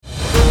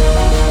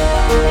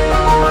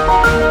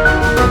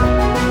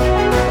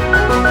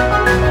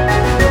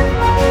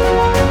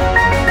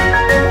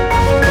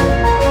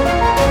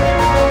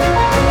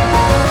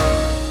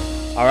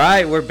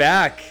right, we're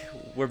back.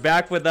 We're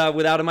back with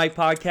Without a Mic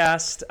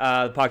podcast,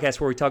 the podcast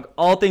where we talk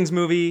all things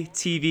movie,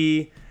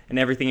 TV, and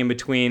everything in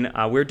between.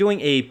 We're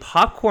doing a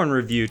popcorn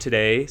review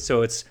today,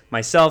 so it's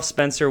myself,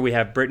 Spencer. We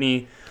have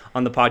Brittany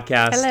on the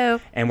podcast.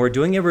 Hello. And we're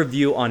doing a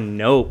review on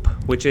Nope,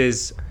 which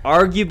is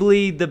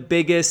arguably the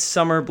biggest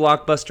summer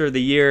blockbuster of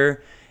the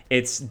year.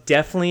 It's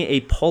definitely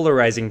a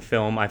polarizing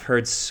film. I've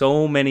heard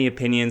so many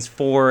opinions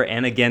for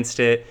and against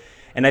it,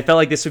 and I felt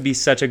like this would be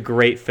such a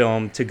great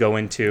film to go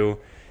into.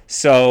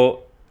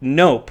 So,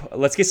 Nope.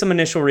 Let's get some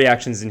initial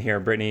reactions in here,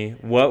 Brittany.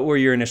 What were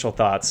your initial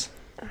thoughts?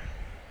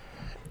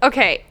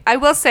 Okay, I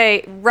will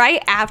say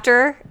right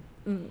after,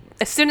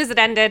 as soon as it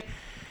ended,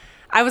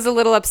 I was a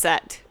little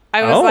upset.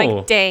 I was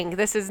like, dang,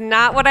 this is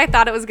not what I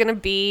thought it was going to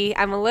be.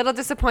 I'm a little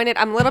disappointed.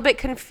 I'm a little bit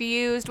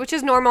confused, which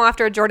is normal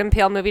after a Jordan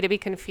Peele movie to be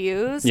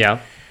confused. Yeah.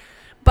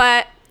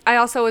 But I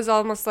also was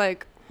almost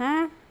like,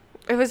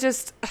 It was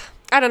just,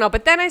 I don't know.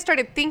 But then I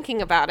started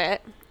thinking about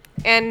it.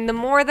 And the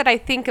more that I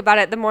think about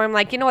it, the more I'm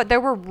like, you know what? There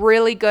were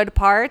really good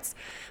parts.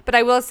 But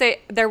I will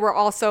say there were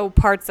also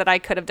parts that I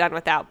could have done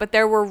without. But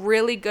there were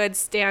really good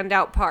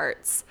standout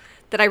parts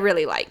that I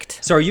really liked.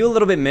 So are you a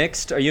little bit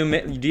mixed? Do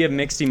you have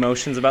mixed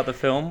emotions about the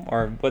film?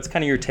 Or what's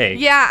kind of your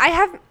take? Yeah,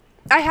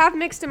 I have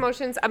mixed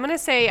emotions. I'm going to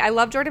say I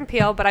love Jordan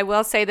Peele, but I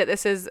will say that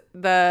this is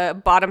the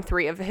bottom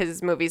 3 of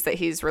his movies that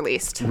he's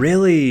released.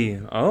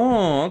 Really?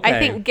 Oh, okay. I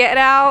think Get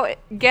Out,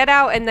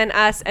 and then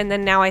Us, and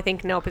then now I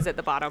think Nope is at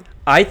the bottom.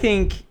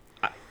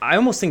 I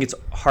almost think it's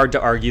hard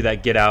to argue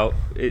that Get Out.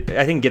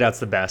 I think Get Out's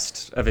the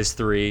best of his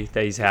 3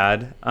 that he's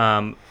had.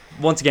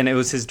 Once again, it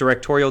was his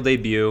directorial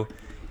debut,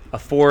 a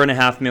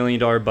 $4.5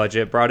 million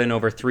budget, brought in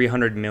over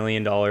 $300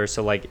 million.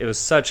 So like it was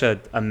such a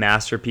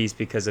masterpiece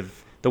because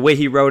of the way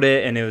he wrote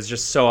it, and it was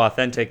just so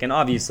authentic. And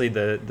obviously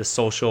the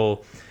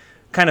social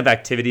kind of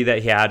activity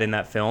that he had in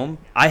that film.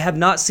 I have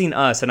not seen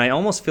Us, and I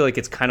almost feel like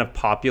it's kind of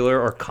popular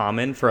or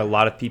common for a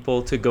lot of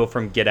people to go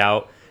from Get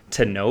Out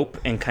to Nope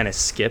and kind of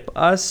skip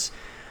Us.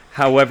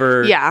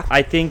 However, yeah.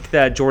 I think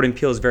that Jordan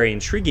Peele is very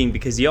intriguing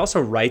because he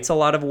also writes a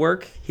lot of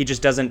work. He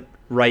just doesn't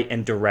write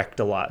and direct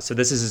a lot. So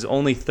this is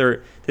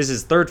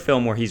his third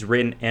film where he's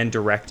written and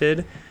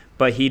directed.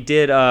 But he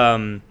did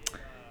it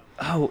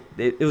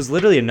was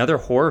literally another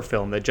horror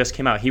film that just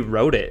came out. He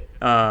wrote it.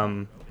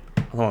 Hold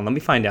on, let me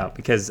find out,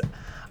 because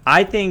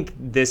I think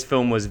this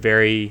film was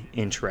very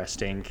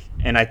interesting,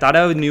 and I thought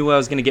I knew what I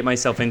was going to get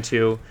myself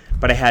into,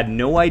 but I had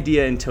no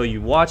idea until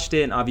you watched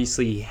it. And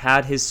obviously he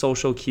had his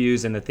social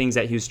cues and the things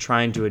that he was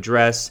trying to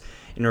address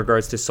in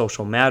regards to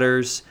social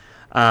matters.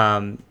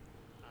 But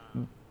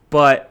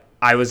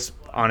I was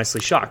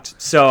honestly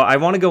shocked. So I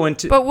want to go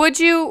into... But would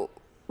you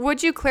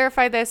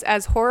clarify this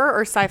as horror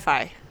or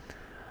sci-fi?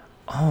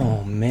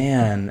 Oh,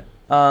 man.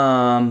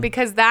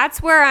 Because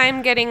that's where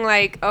I'm getting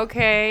like,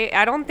 okay,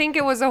 I don't think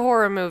it was a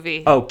horror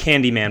movie. Oh,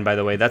 Candyman, by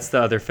the way. That's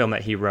the other film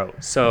that he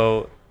wrote.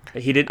 So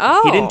he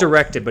didn't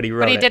direct it, but he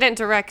wrote it. But he didn't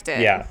direct it.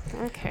 Yeah.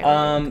 Okay.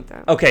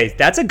 Okay,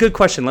 that's a good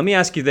question. Let me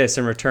ask you this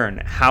in return.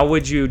 How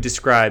would you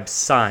describe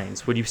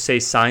Signs? Would you say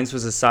Signs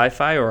was a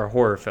sci-fi or a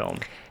horror film?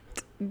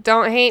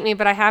 Don't hate me,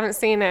 but I haven't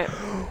seen it.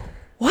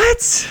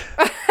 What?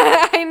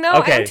 I know.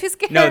 Okay. I'm too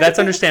scared. No, that's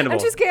understandable.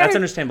 I'm too scared. That's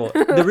understandable.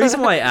 The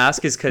reason why I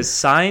ask is because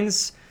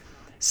Signs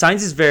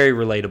is very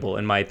relatable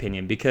in my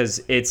opinion,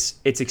 because it's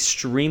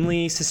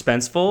extremely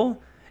suspenseful.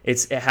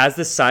 It has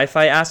the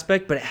sci-fi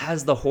aspect, but it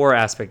has the horror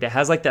aspect. It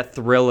has like that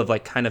thrill of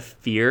like kind of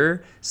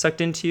fear sucked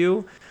into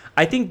you.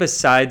 I think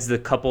besides the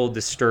couple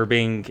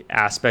disturbing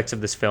aspects of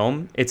this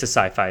film, it's a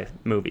sci-fi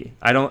movie.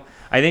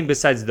 I think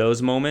besides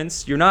those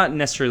moments, you're not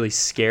necessarily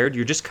scared.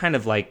 You're just kind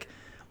of like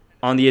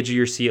on the edge of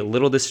your seat, a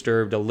little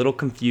disturbed, a little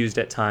confused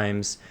at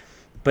times.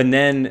 But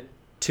then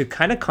to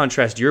kind of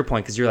contrast your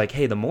point, because you're like,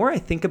 hey, the more I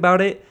think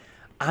about it,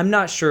 I'm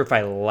not sure if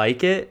I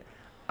like it.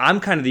 I'm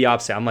kind of the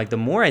opposite. I'm like, the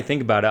more I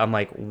think about it, I'm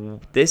like,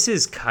 this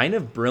is kind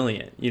of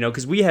brilliant,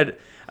 because we had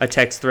a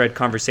text thread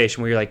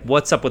conversation where you're like,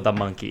 what's up with the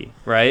monkey,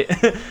 right?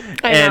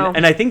 I know.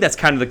 And I think that's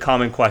kind of the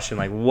common question,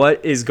 like,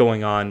 what is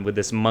going on with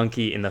this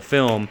monkey in the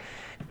film?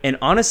 And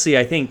honestly,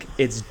 I think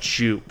it's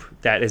Jupe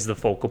that is the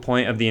focal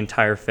point of the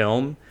entire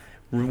film,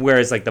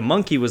 whereas like the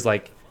monkey was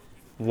like,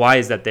 why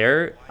is that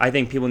there? I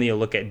think people need to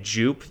look at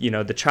Jupe,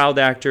 the child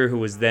actor who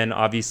was then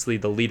obviously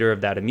the leader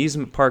of that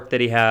amusement park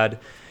that he had,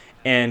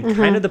 and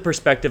kind of the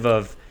perspective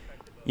of,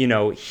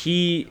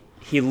 he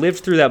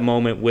lived through that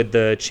moment with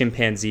the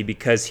chimpanzee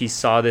because he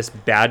saw this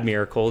bad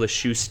miracle, the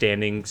shoe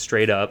standing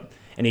straight up,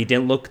 and he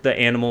didn't look the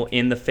animal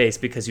in the face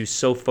because he was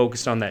so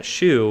focused on that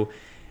shoe.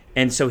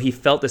 And so he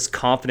felt this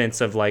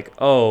confidence of like,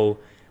 oh,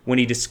 when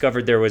he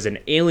discovered there was an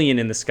alien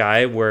in the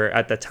sky, where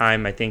at the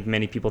time I think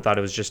many people thought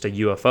it was just a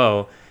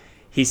UFO,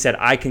 he said,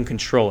 I can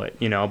control it,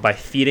 by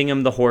feeding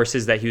him the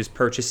horses that he was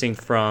purchasing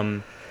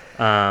from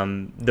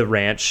the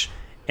ranch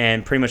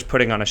and pretty much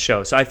putting on a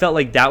show. So I felt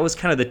like that was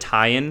kind of the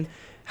tie-in.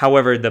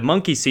 However, the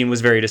monkey scene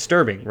was very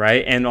disturbing,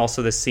 right? And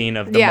also the scene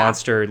of the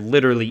monster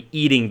literally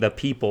eating the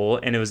people,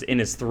 and it was in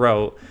his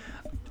throat.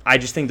 I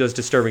just think those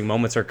disturbing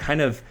moments are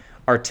kind of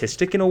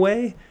artistic in a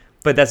way,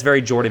 but that's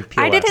very Jordan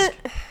Peele-esque.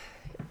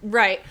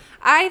 Right.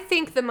 I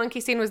think the monkey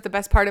scene was the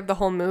best part of the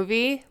whole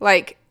movie.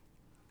 Like,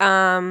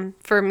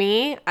 for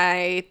me,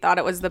 I thought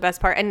it was the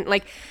best part. And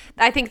like,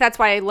 I think that's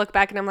why I look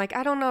back and I'm like,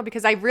 I don't know,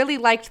 because I really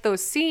liked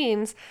those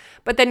scenes.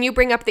 But then you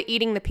bring up the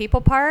eating the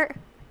people part.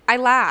 I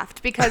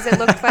laughed because it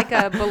looked like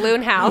a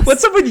balloon house.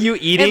 What's up with you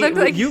eating?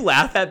 Like, you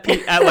laugh at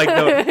like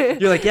no.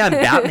 You're like, yeah,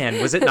 Batman.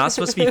 Was it not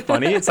supposed to be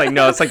funny? It's like,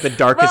 no, it's like the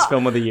darkest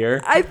film of the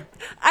year.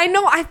 I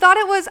know. I thought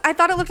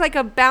it looked like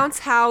a bounce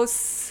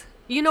house.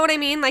 You know what I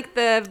mean? Like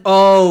the.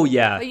 Oh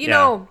yeah. You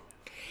know,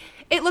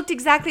 it looked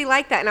exactly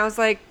like that, and I was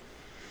like,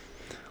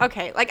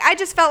 okay. Like I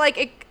just felt like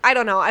it. I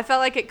don't know. I felt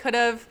like it could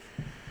have.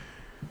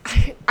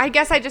 I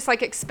guess I just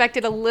like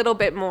expected a little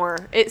bit more.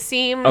 It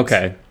seemed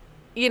okay.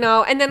 You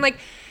know, and then like.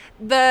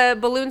 The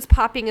balloons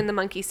popping in the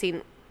monkey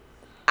scene,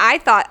 I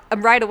thought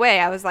right away,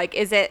 I was like,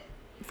 is it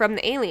from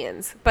the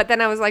aliens? But then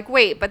I was like,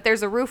 wait, but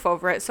there's a roof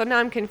over it. So now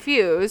I'm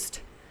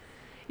confused,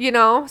 you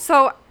know?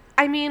 So,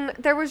 I mean,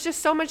 there was just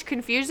so much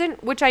confusion,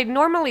 which I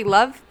normally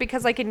love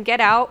because like in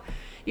Get Out,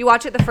 you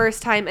watch it the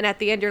first time and at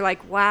the end you're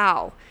like,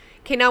 wow.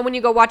 Okay, now when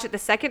you go watch it the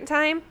second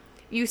time,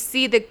 you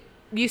see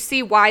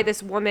why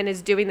this woman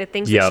is doing the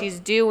things that she's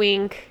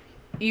doing.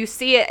 You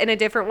see it in a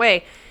different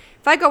way.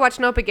 If I go watch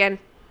Nope again,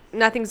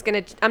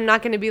 I'm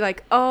not gonna be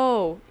like,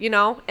 oh, you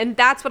know, and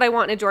that's what I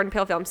want in a Jordan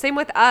Peele film. Same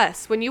with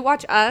Us. When you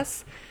watch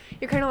Us,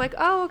 you're kind of like,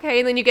 oh, okay,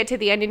 and then you get to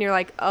the end and you're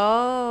like,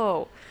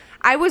 oh.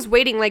 I was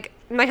waiting, like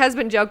my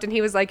husband joked and he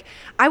was like,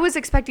 I was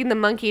expecting the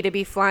monkey to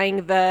be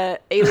flying the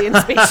alien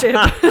spaceship.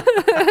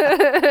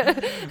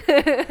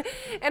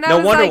 And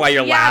no wonder why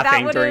you're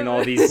laughing during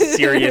all these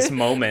serious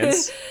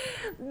moments.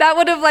 That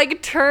would have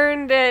like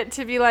turned it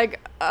to be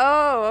like,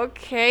 oh,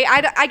 okay.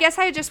 I guess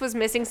I just was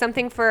missing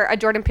something for a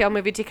Jordan Peele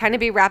movie to kind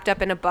of be wrapped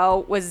up in a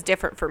bow was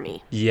different for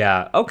me.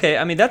 Yeah. Okay.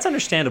 I mean, that's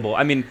understandable.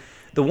 I mean,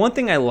 the one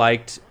thing I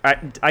liked,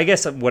 I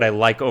guess what I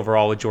like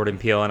overall with Jordan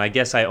Peele, and I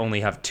guess I only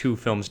have 2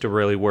 films to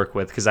really work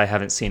with because I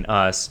haven't seen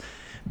Us,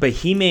 but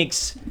he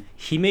makes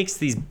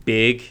these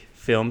big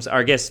films, or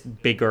I guess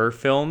bigger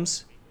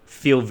films,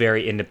 feel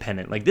very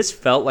independent. Like this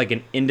felt like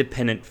an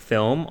independent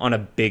film on a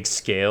big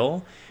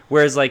scale.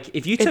 Whereas, like,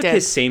 if you took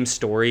his same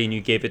story and you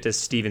gave it to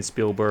Steven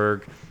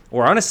Spielberg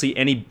or honestly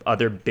any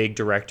other big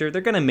director,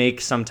 they're going to make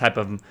some type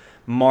of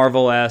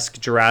Marvel-esque,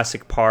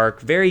 Jurassic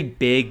Park, very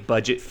big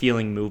budget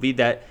feeling movie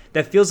that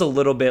feels a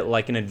little bit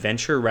like an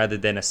adventure rather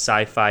than a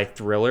sci-fi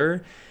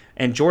thriller.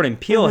 And Jordan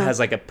Peele has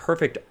like a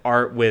perfect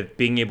art with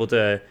being able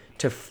to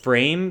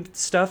frame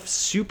stuff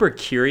super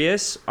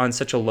curious on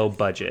such a low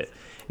budget.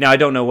 Now, I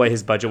don't know what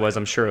his budget was.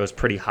 I'm sure it was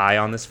pretty high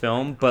on this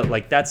film, but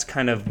like that's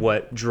kind of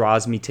what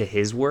draws me to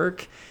his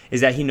work,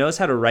 is that he knows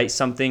how to write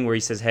something where he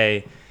says,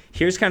 hey,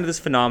 here's kind of this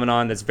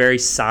phenomenon that's very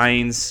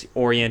science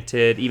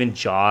oriented, even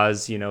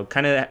Jaws, you know,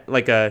 kind of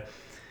like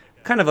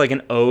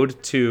an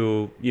ode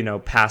to, you know,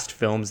 past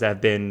films that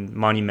have been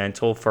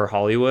monumental for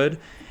Hollywood.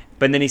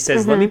 But then he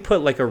says, let me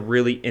put like a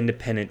really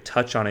independent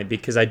touch on it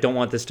because I don't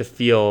want this to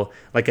feel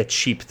like a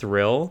cheap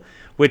thrill,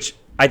 which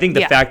I think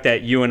the fact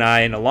that you and I,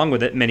 and along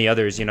with it, many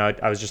others, you know,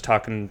 I was just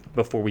talking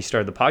before we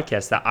started the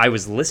podcast that I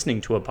was listening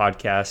to a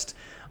podcast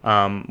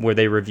where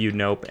they reviewed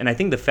Nope. And I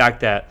think the fact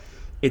that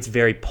it's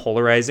very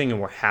polarizing and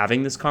we're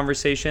having this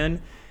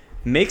conversation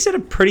makes it a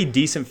pretty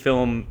decent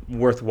film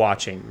worth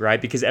watching,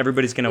 right? Because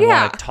everybody's going to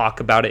want to talk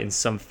about it in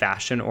some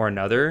fashion or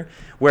another.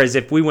 Whereas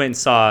if we went and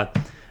saw,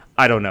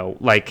 I don't know,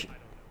 like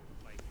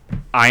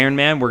Iron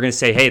Man, we're going to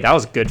say, hey, that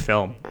was a good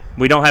film.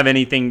 We don't have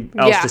anything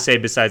else to say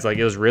besides like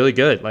it was really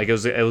good. Like it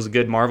was a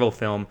good Marvel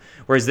film.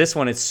 Whereas this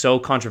one, it's so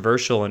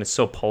controversial and it's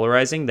so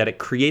polarizing that it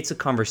creates a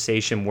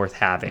conversation worth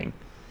having.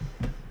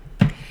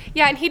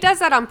 Yeah, and he does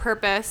that on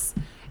purpose.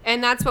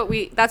 And that's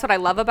what I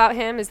love about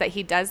him, is that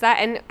he does that.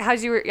 And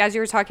as you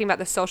were talking about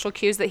the social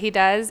cues that he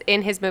does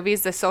in his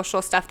movies, the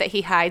social stuff that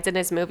he hides in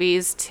his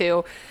movies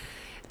too.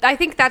 I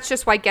think that's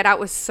just why Get Out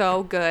was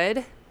so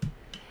good.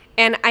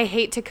 And I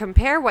hate to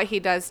compare what he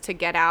does to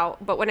Get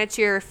Out, but when it's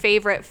your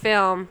favorite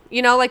film,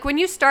 you know, like when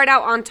you start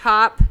out on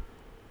top,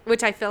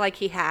 which I feel like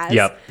he has.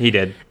 Yep, he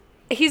did.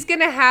 He's going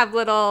to have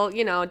little,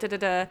 you know,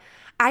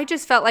 I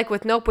just felt like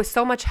with Nope, with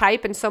so much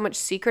hype and so much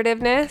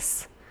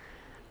secretiveness,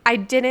 I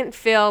didn't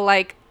feel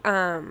like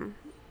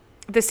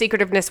the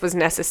secretiveness was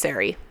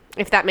necessary,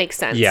 if that makes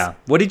sense. Yeah.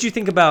 What did you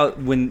think about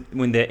when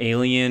the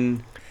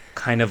alien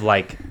kind of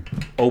like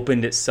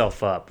opened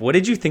itself up? What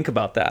did you think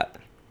about that?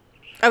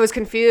 I was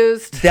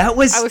confused. I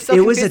was so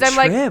confused. Was a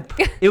trip.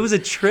 Like, it was a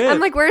trip. I'm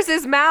like, where's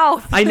his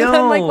mouth? I know.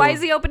 I'm like, why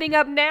is he opening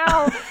up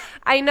now?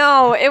 I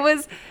know. It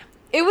was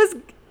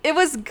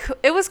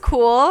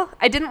cool.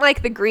 I didn't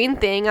like the green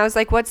thing. I was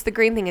like, what's the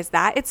green thing? Is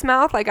that its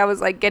mouth? Like I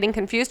was like getting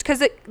confused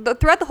because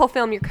throughout the whole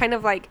film, you're kind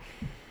of like,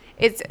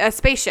 it's a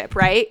spaceship,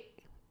 right?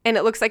 And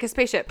it looks like a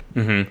spaceship.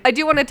 Mm-hmm. I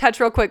do want to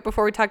touch real quick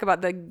before we talk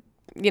about the,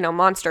 you know,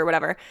 monster or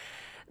whatever.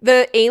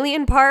 The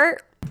alien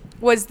part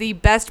was the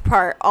best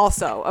part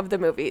also of the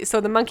movie. So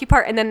the monkey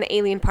part and then the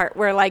alien part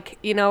where, like,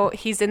 you know,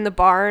 he's in the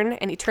barn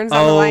and he turns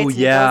on the lights and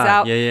he goes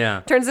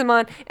out, turns them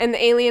on, and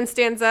the alien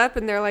stands up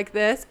and they're like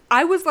this.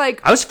 I was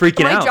like, I was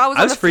freaking out. My jaw was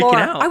on the floor.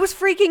 I was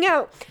freaking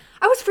out.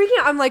 I was freaking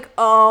out. I'm like,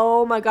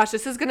 oh my gosh,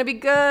 this is going to be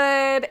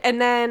good.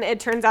 And then it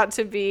turns out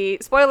to be,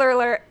 spoiler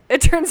alert,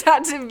 it turns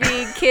out to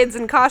be kids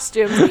in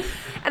costumes.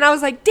 And I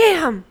was like,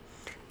 damn,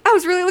 I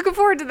was really looking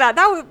forward to that.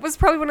 That was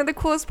probably one of the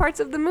coolest parts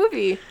of the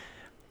movie.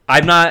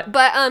 I'm not.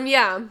 But,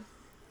 yeah.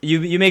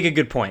 You make a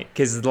good point,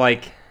 because,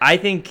 like, I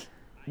think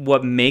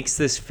what makes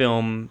this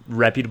film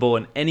reputable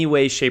in any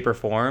way, shape, or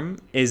form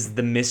is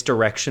the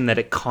misdirection that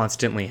it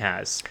constantly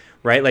has,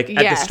 right? Like,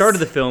 at the start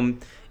of the film,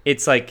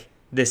 it's like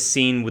this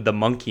scene with the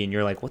monkey, and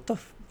you're like, what the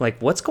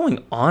what's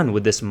going on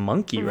with this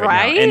monkey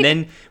right now? And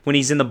then when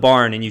he's in the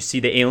barn and you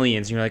see the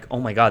aliens, and you're like, oh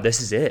my God, this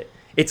is it.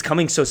 It's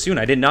coming so soon.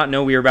 I did not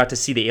know we were about to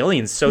see the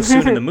aliens so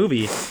soon in the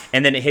movie.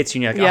 And then it hits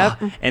you and you're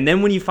like, ah. And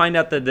then when you find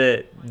out that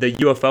the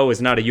UFO is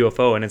not a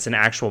UFO and it's an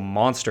actual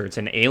monster, it's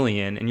an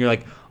alien, and you're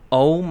like,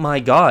 oh my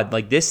God,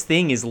 like, this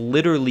thing is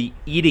literally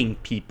eating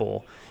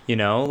people, you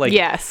know? Like,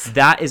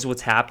 that is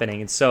what's happening.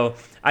 And so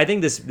I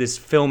think this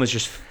film is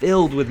just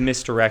filled with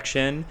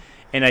misdirection.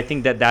 And I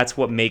think that that's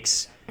what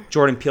makes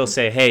Jordan Peele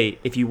say, hey,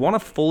 if you want to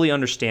fully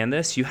understand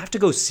this, you have to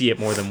go see it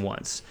more than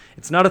once.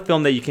 It's not a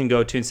film that you can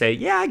go to and say,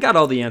 yeah, I got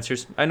all the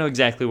answers. I know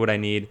exactly what I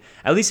need.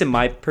 At least in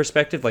my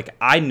perspective, like,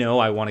 I know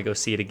I want to go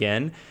see it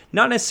again.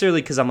 Not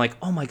necessarily because I'm like,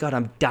 oh my God,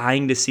 I'm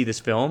dying to see this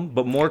film,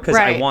 but more because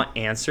I want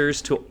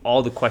answers to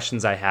all the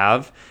questions I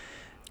have.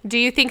 Do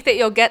you think that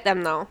you'll get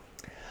them, though?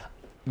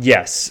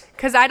 Yes.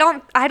 Because I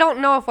don't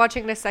know if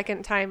watching it a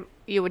second time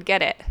you would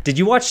get it. Did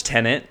you watch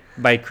Tenet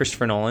by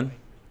Christopher Nolan?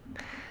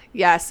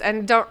 Yes,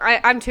 and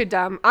I'm too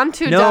dumb. I'm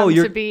too dumb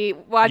to be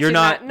watching you're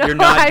not, that. No, you're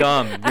not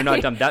dumb. You're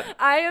not dumb.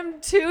 I am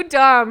too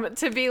dumb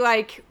to be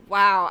like,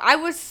 wow. I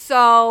was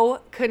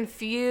so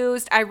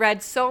confused. I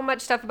read so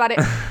much stuff about it.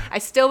 I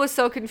still was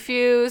so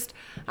confused.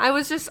 I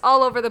was just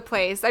all over the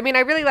place. I mean, I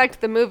really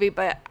liked the movie,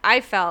 but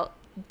I felt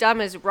dumb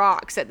as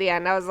rocks at the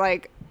end. I was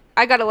like,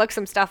 I got to look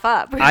some stuff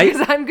up because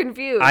I'm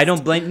confused. I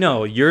don't blame.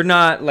 No, you're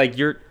not. Like,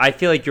 I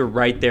feel like you're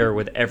right there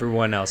with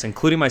everyone else,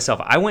 including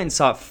myself. I went and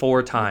saw it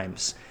 4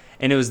 times.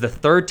 And it was the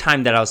 3rd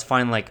time that I was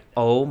finally like,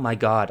 oh my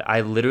God,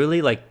 I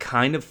literally, like,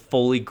 kind of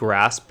fully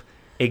grasp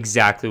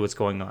exactly what's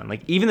going on.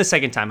 Like, even the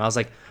 2nd time, I was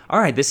like, all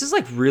right, this is,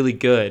 like, really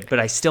good, but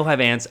I still have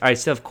I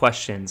still have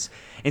questions.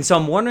 And so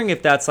I'm wondering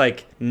if that's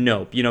like,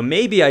 nope, you know,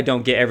 maybe I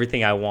don't get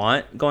everything I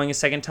want going a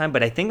 2nd time,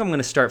 but I think I'm going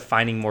to start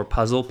finding more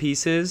puzzle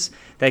pieces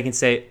that I can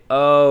say,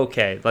 oh,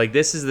 okay, like,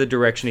 this is the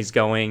direction he's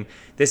going.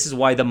 This is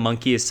why the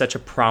monkey is such a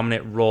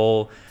prominent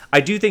role.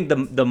 I do think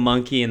the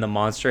monkey and the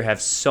monster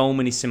have so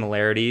many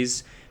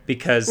similarities.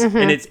 Because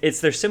and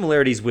it's their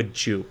similarities with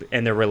Jupe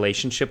and their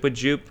relationship with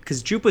Jupe,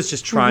 because Jupe was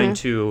just trying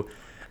to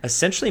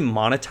essentially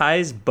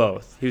monetize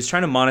both. He was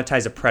trying to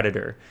monetize a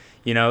predator.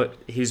 You know,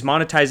 he was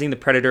monetizing the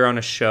predator on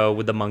a show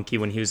with the monkey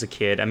when he was a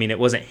kid. I mean, it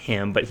wasn't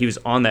him, but he was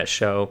on that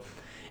show.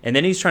 And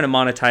then he's trying to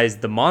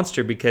monetize the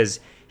monster because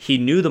he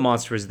knew the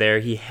monster was there.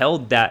 He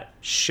held that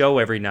show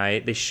every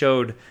night. They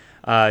showed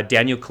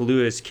Daniel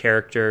Kaluuya's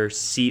character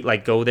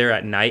go there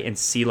at night and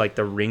see, like,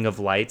 the ring of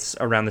lights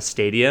around the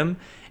stadium.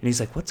 And he's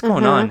like, what's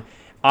going on?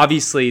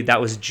 Obviously, that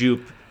was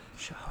Jupe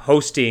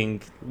hosting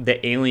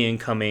the alien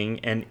coming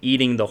and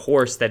eating the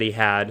horse that he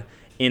had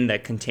in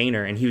that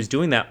container. And he was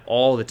doing that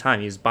all the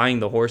time. He was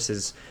buying the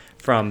horses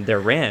from their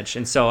ranch.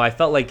 And so I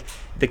felt like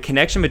the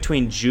connection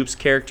between Jupe's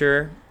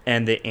character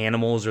and the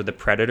animals or the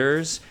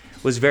predators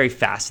was very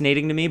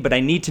fascinating to me. But I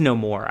need to know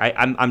more.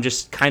 I'm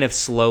just kind of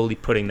slowly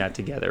putting that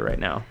together right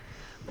now.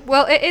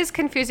 Well, it is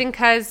confusing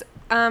because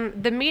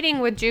the meeting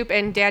with Jupe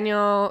and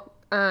Daniel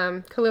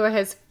Kaluuya,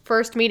 his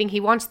first meeting, he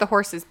wants the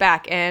horses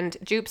back, and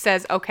Jupe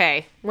says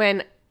okay,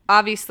 when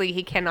obviously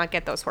he cannot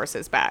get those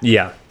horses back.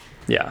 Yeah.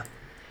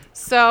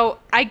 So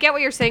I get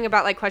what you're saying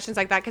about, like, questions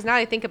like that, because now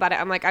I think about it,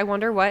 I'm like, I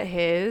wonder what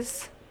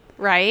his,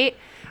 right?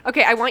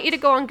 Okay, I want you to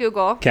go on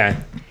Google. Okay.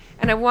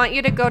 And I want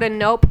you to go to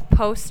Nope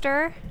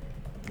poster.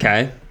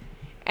 Okay.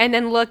 And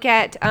then look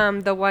at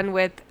the one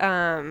with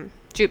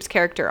Jupe's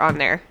character on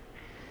there.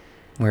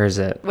 Where is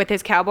it? With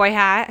his cowboy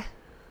hat.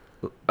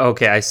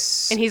 Okay,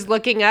 and he's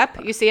looking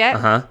up. You see it?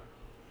 Uh-huh.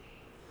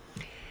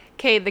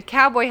 Okay, the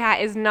cowboy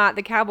hat is not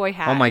the cowboy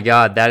hat. Oh my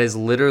God, that is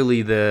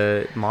literally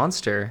the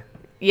monster.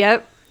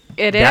 Yep,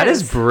 it is. That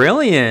is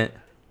brilliant.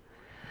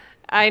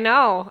 I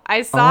know.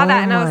 I saw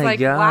that and I was like,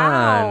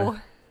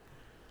 wow.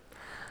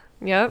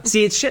 Yep.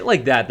 See, it's shit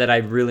like that I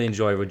really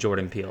enjoy with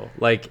Jordan Peele.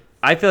 Like,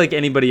 I feel like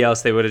anybody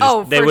else, they would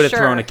have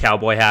thrown a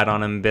cowboy hat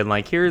on him and been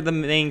like, here are the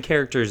main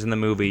characters in the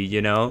movie,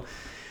 you know?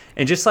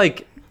 And just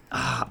like,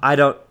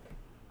 I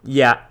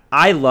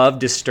love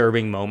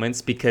disturbing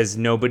moments because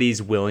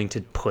nobody's willing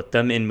to put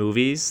them in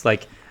movies.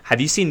 Like,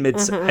 have you seen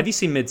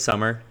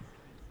Midsommar?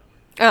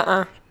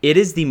 It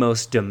is the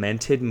most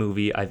demented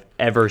movie I've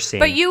ever seen.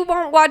 But you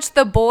won't watch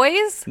The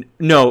Boys?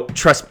 No,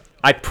 trust me.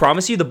 I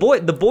promise you, The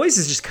Boys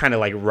is just kind of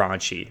like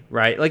raunchy,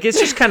 right? Like, it's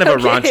just kind of a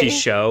raunchy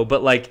show,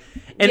 but like,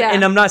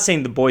 and I'm not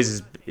saying The Boys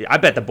is. I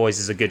bet The Boys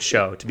is a good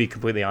show, to be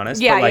completely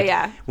honest. Yeah, but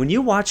like, when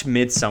you watch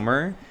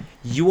Midsommar,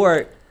 you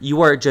are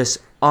just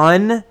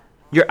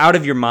you're out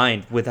of your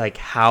mind with like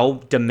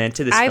how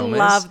demented this film is.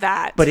 I love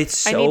that. But it's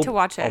so... I need to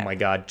watch it. Oh my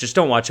God. Just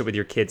don't watch it with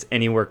your kids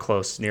anywhere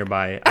close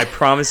nearby. I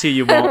promise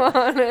you won't.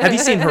 Have you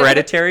seen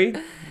Hereditary?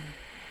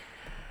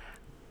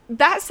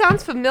 That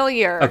sounds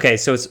familiar. Okay,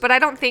 so it's... But I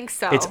don't think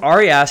so. It's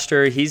Ari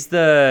Aster. He's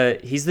the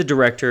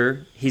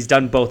director. He's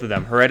done both of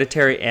them,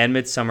 Hereditary and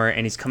Midsommar,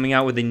 and he's coming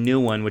out with a new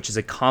one, which is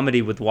a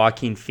comedy with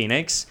Joaquin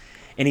Phoenix.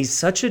 And he's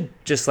such a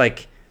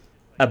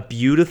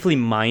beautifully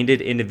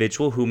minded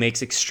individual who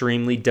makes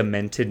extremely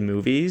demented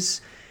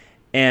movies.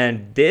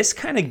 And this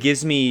kind of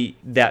gives me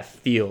that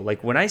feel.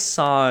 Like when I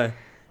saw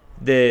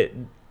the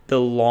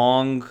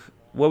long,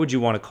 what would you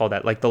want to call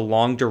that? Like the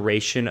long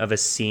duration of a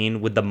scene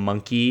with the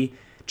monkey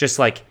just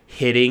like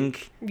hitting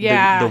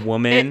the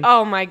woman.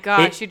 Oh my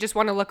gosh, you just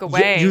want to look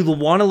away. You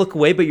want to look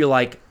away, but you're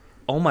like,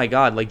 oh my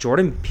God, like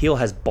Jordan Peele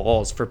has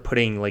balls for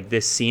putting like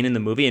this scene in the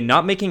movie and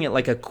not making it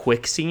like a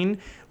quick scene,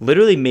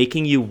 literally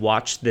making you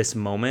watch this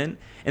moment.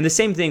 And the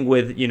same thing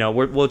with,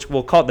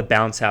 we'll call it the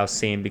bounce house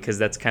scene because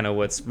that's kind of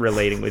what's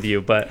relating with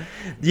you. But,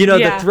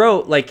 the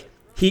throat, like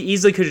he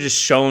easily could have just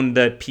shown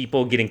the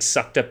people getting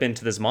sucked up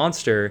into this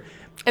monster.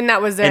 And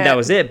that was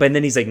it. But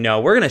then he's like, no,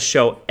 we're going to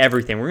show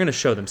everything. We're going to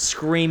show them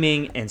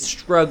screaming and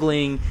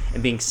struggling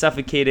and being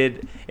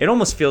suffocated. It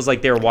almost feels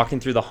like they were walking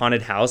through the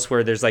haunted house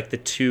where there's like the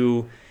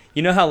two...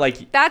 You know how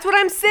like... That's what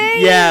I'm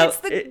saying. Yeah. It's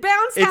the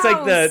bounce house. It's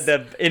like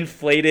the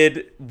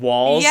inflated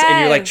walls and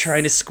you're like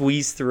trying to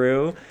squeeze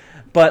through.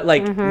 But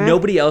like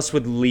nobody else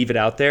would leave it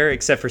out there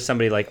except for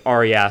somebody like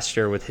Ari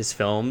Aster with his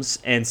films.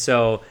 And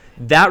so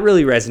that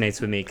really resonates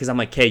with me because I'm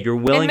like, hey, you're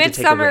willing to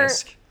take a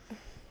risk.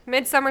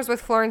 Midsommar's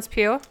with Florence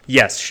Pugh?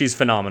 Yes, she's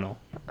phenomenal.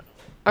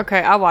 Okay,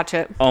 I'll watch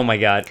it. Oh my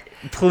God.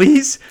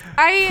 Please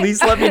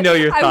let me know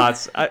your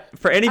thoughts.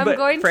 For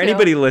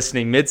anybody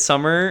listening,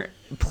 Midsommar...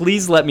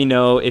 Please let me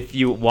know if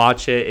you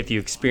watch it, if you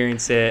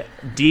experience it.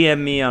 DM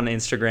me on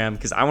Instagram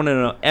because I want to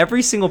know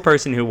every single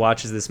person who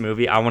watches this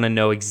movie. I want to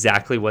know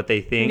exactly what they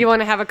think. You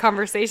want to have a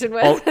conversation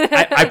with?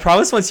 I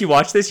promise once you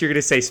watch this, you're going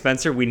to say,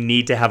 Spencer, we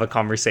need to have a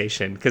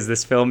conversation because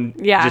this film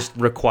just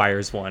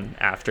requires one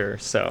after.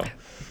 So,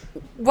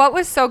 what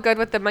was so good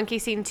with the monkey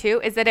scene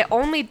too is that it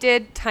only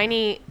did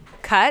tiny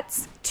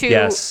cuts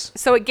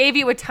so it gave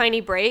you a tiny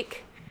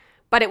break,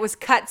 but it was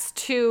cuts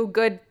to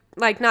good.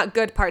 Like not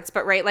good parts,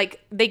 but right,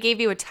 like they gave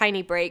you a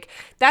tiny break.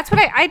 That's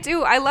what I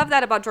do. I love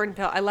that about Jordan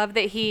Peele. I love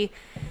that he,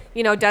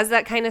 does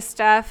that kind of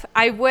stuff.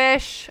 I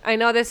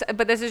know this,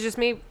 but this is just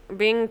me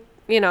being,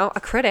 a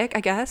critic, I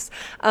guess.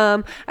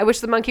 I wish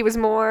the monkey was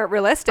more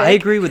realistic. I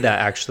agree with that,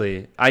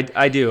 actually.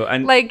 I do.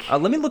 And like,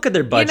 let me look at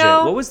their budget.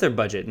 What was their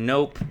budget?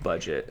 Nope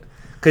budget.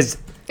 Because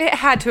it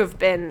had to have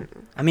been.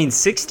 I mean,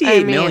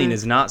 68 million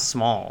is not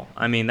small.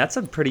 I mean, that's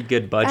a pretty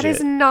good budget. That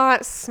is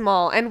not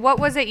small. And what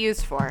was it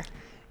used for?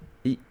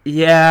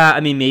 Yeah, I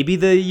mean, maybe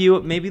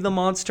the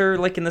monster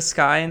like in the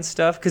sky and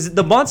stuff. Because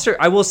the monster,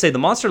 I will say, the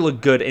monster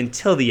looked good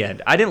until the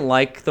end. I didn't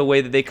like the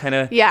way that they kind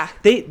of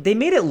they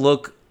made it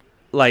look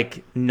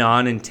like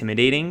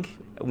non-intimidating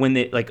when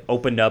they like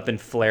opened up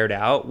and flared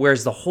out.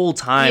 Whereas the whole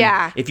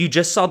time, if you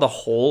just saw the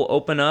hole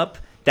open up,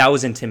 that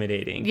was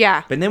intimidating.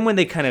 Yeah. But then when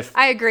they kind of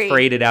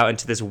frayed it out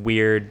into this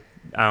weird,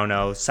 I don't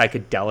know,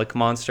 psychedelic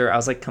monster, I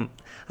was like,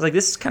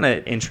 this is kind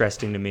of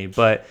interesting to me,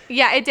 but...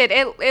 Yeah, it did.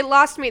 It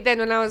lost me then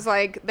when I was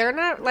like, they're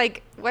not,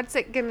 like, what's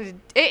it going to...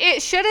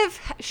 It should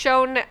have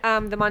shown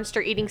the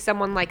monster eating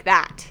someone like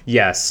that.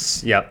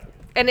 Yes, yep.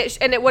 And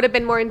it would have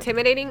been more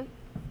intimidating,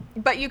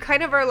 but you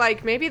kind of are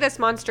like, maybe this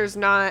monster's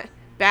not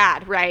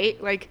bad,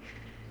 right? Like,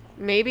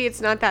 maybe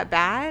it's not that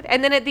bad.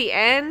 And then at the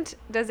end,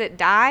 does it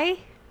die?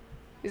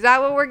 Is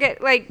that what we're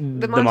getting? Like,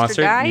 the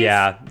monster dies?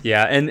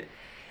 Yeah, and...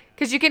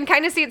 Because you can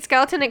kind of see its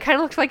skeleton. It kind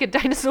of looks like a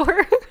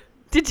dinosaur.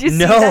 Did you see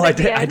that? No,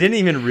 I didn't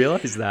even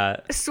realize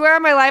that. I swear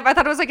on my life, I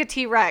thought it was like a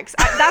T-Rex.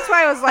 That's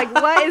why I was like,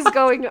 what is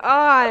going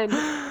on?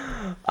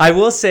 I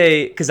will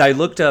say, because I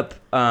looked up,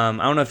 I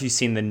don't know if you've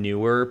seen the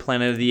newer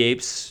Planet of the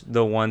Apes,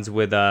 the ones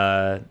with,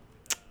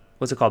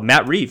 what's it called?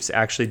 Matt Reeves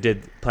actually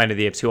did Planet of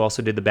the Apes, who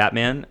also did the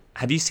Batman.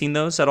 Have you seen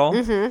those at all?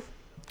 Mm-hmm.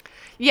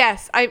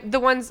 Yes, the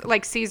ones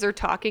like Caesar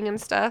talking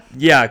and stuff.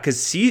 Yeah,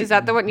 because is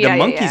that the one? The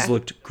monkeys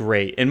looked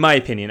great, in my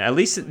opinion, at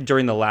least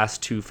during the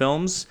last two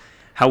films.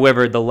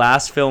 However, the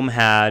last film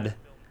had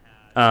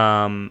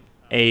a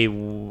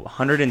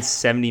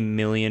 $170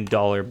 million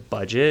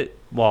budget,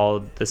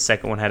 while the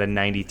second one had a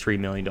 $93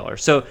 million.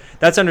 So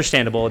that's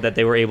understandable that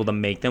they were able to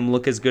make them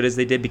look as good as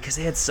they did because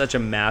they had such a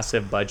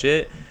massive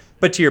budget.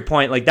 But to your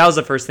point, like that was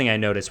the first thing I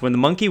noticed. When the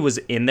monkey was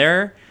in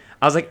there,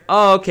 I was like,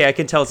 oh, okay, I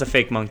can tell it's a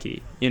fake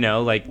monkey.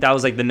 Like that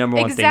was like the number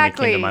one thing that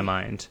came to my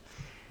mind.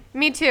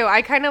 Me too.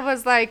 I kind of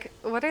was like,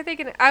 what are they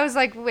going to... I was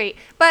like, wait.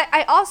 But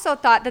I also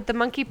thought that the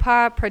Monkey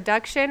Paw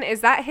production,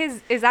 that's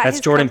his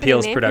Jordan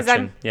Peele's name?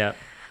 production, yeah.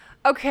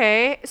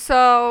 Okay,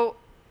 so...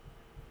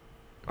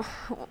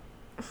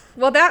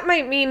 Well, that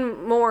might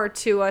mean more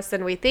to us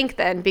than we think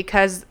then,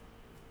 because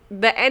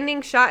the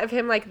ending shot of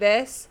him like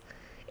this,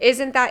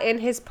 isn't that in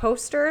his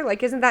poster?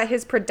 Like, isn't that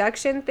his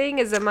production thing?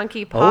 Is a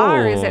monkey paw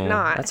or is it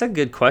not? That's a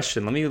good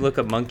question. Let me look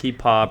up Monkey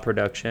Paw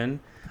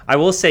production. I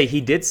will say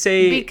he did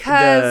say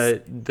Because-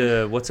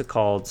 the what's it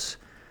called?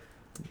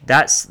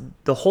 That's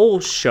the whole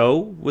show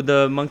with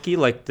the monkey,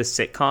 like the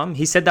sitcom.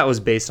 He said that was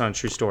based on a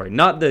true story.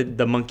 Not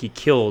the monkey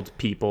killed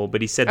people,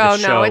 but he said the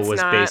show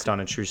was not. based on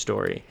a true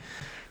story.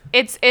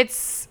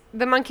 It's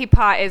the monkey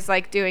pot is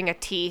like doing a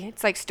tea.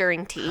 It's like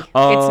stirring tea.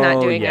 Oh, it's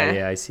not doing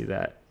yeah, I see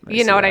that.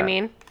 You know what I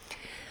mean?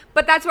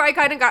 But that's where I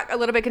kind of got a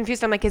little bit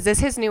confused. I'm like, is this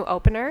his new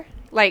opener?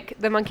 Like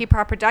the Monkey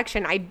Paw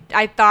production.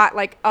 I thought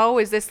like, oh,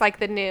 is this like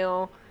the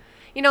new,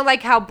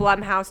 like how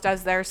Blumhouse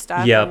does their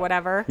stuff or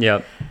whatever.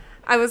 Yep.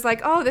 I was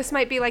like, oh, this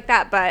might be like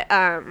that. But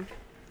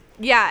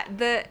yeah,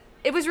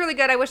 it was really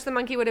good. I wish the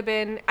monkey would have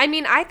been. I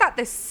mean, I thought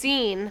the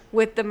scene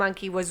with the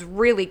monkey was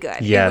really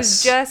good. Yes. It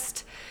was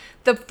just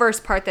the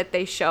first part that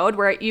they showed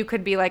where you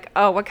could be like,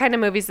 oh, what kind of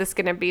movie is this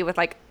going to be with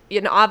like,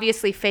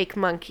 obviously fake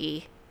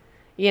monkey,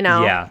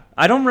 Yeah.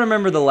 I don't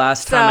remember the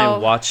last time I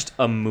watched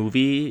a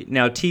movie.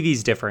 Now,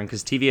 TV's different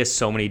because TV has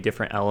so many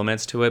different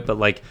elements to it, but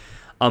like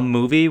a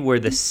movie where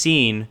the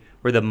scene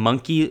where the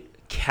monkey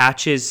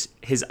catches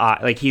his eye,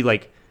 like he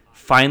like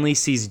finally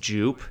sees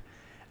Jupe.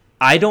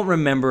 I don't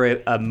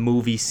remember a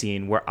movie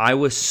scene where I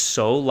was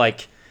so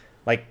like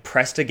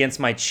pressed against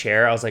my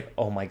chair. I was like,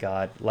 oh my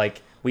God,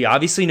 like we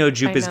obviously know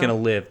Jupe is going to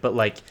live, but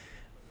like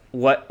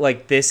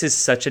this is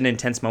such an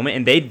intense moment,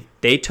 and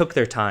they took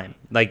their time.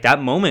 Like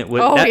that moment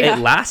it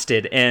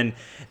lasted, and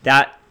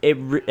that it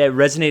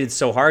resonated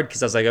so hard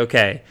because I was like,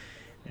 okay,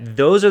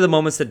 those are the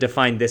moments that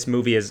define this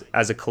movie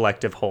as a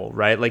collective whole,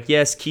 right? Like,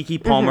 yes,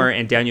 Keke Palmer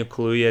and Daniel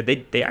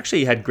Kaluuya, they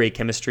actually had great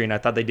chemistry, and I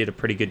thought they did a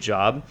pretty good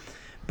job.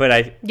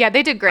 But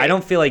they did great. I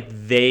don't feel like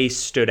they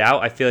stood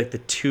out. I feel like the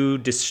two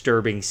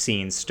disturbing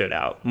scenes stood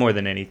out more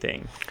than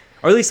anything.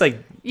 Or at least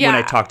when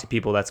I talk to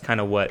people, that's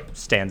kind of what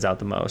stands out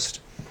the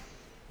most.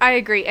 I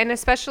agree. And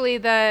especially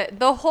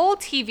the whole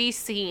TV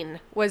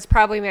scene was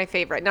probably my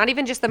favorite. Not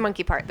even just the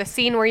monkey part. The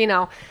scene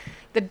where,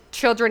 the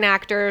children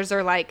actors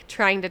are like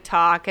trying to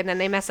talk and then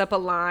they mess up a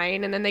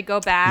line and then they go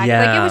back.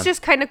 Yeah. Like it was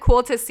just kind of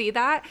cool to see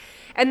that.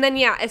 And then,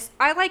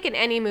 I like in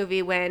any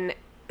movie when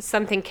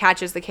something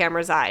catches the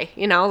camera's eye,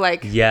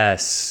 like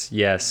yes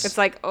it's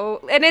like, oh,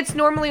 and it's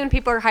normally when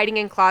people are hiding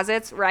in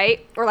closets,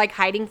 right, or like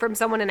hiding from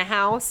someone in a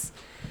house,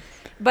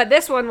 but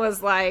this one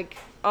was like,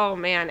 oh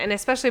man. And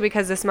especially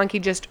because this monkey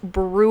just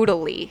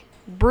brutally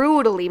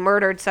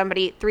murdered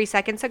somebody 3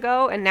 seconds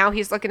ago, and now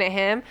he's looking at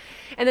him,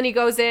 and then he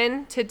goes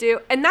in to do,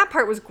 and that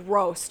part was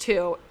gross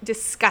too,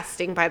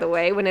 disgusting, by the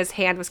way, when his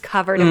hand was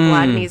covered in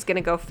blood and he's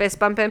gonna go fist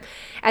bump him,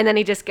 and then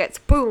he just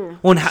gets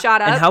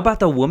shot up. And how about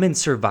the woman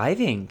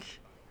surviving?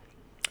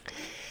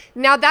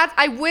 Now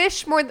I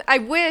wish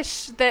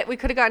that we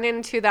could have gotten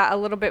into that a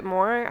little bit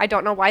more. I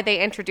don't know why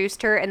they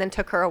introduced her and then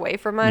took her away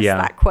from us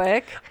that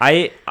quick.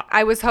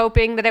 I was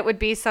hoping that it would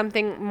be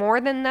something more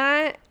than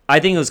that. I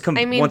think it was once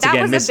that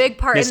again was a big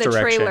part in the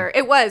misdirection. trailer.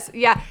 It was,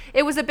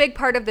 it was a big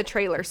part of the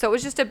trailer. So it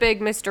was just a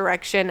big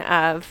misdirection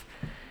of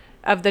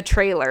the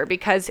trailer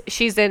because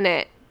she's in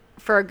it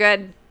for a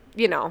good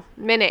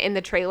minute in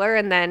the trailer,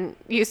 and then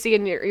you see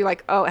and you're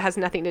like, oh, it has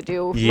nothing to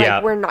do. Yeah.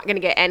 Like, we're not going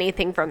to get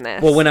anything from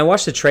this. Well, when I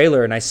watched the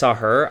trailer and I saw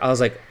her, I was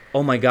like,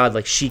 oh my God,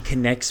 like she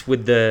connects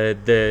with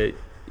the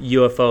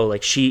UFO.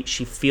 Like she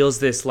feels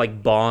this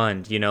like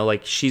bond,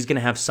 like she's going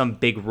to have some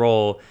big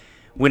role,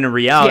 when in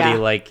reality,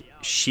 like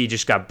she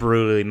just got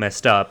brutally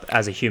messed up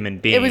as a human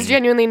being. It was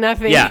genuinely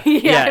nothing. Yeah.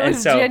 It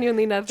was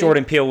genuinely nothing.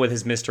 Jordan Peele with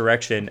his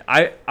misdirection.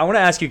 I want to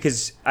ask you,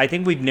 because I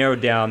think we've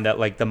narrowed down that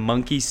like the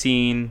monkey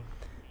scene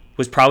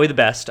was probably the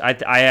best. I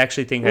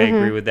actually think I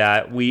agree with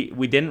that. We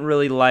didn't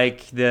really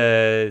like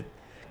the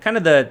kind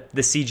of the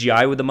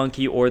CGI with the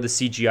monkey or the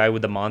CGI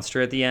with the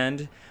monster at the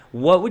end.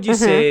 What would you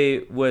say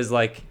was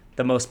like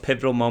the most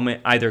pivotal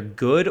moment, either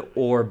good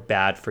or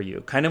bad for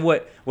you? Kind of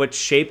what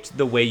shaped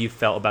the way you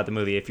felt about the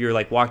movie. If you're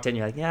like walked in,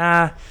 you're like,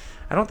 yeah,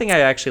 I don't think I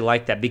actually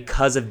like that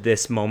because of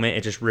this moment.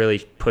 It just really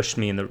pushed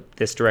me in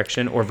this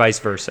direction, or vice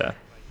versa.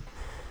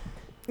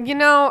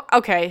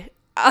 Okay,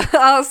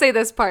 I'll say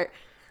this part.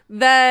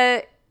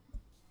 The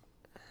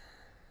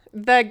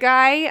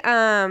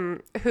guy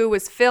who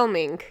was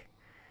filming,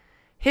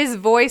 his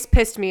voice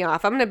pissed me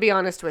off. I'm going to be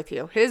honest with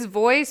you. His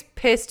voice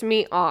pissed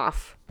me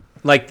off.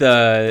 Like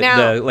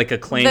the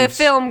acclaimed... The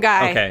film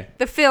guy. Okay.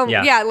 The film,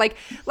 yeah,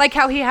 like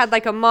how he had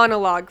like a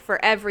monologue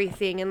for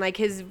everything, and like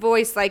his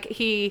voice, like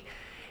he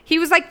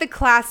was like the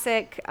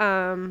classic,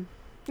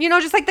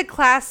 just like the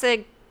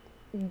classic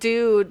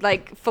dude,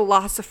 like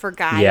philosopher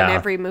guy in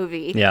every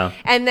movie. Yeah.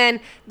 And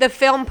then the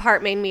film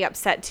part made me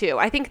upset too.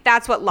 I think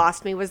that's what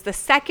lost me, was the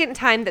second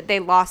time that they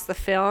lost the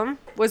film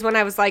was when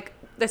I was like,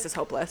 this is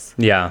hopeless.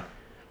 Yeah.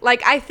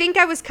 Like, I think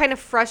I was kind of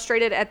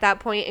frustrated at that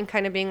point and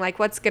kind of being like,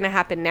 what's going to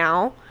happen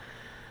now?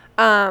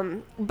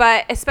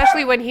 But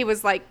especially when he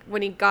was like,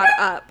 when he got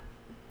up,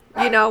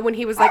 when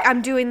he was like,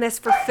 I'm doing this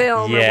for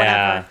film or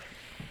whatever.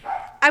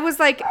 I was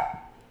like,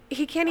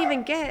 he can't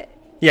even get...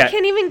 Yeah,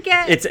 can't even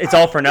get. It's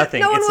all for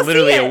nothing. No, it's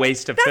literally a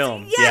waste of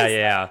film. Yes.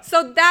 Yeah.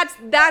 So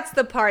that's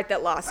the part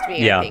that lost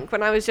me. I think,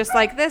 when I was just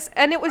like this,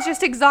 and it was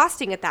just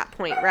exhausting at that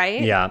point, right?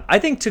 Yeah, I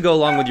think to go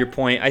along with your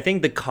point, I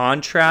think the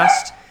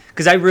contrast,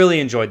 because I really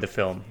enjoyed the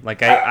film.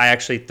 Like I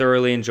actually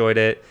thoroughly enjoyed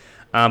it.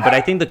 But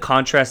I think the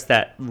contrast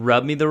that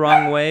rubbed me the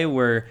wrong way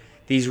were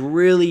these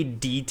really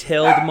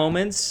detailed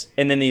moments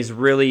and then these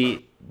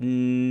really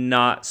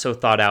not so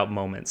thought out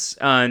moments.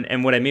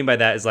 And what I mean by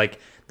that is like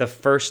the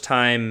first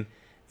time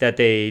that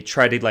they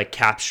tried to like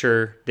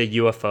capture the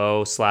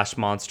UFO /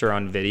 monster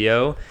on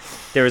video,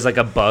 there was like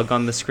a bug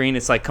on the screen.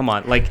 It's like, come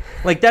on, like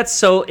that's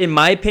so, in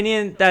my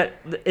opinion, that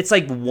it's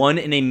like 1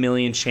 in a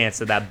million chance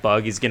that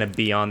bug is gonna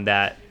be on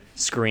that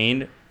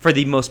screen for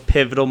the most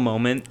pivotal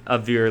moment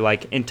of your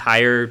like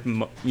entire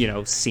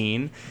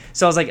scene.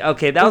 So I was like,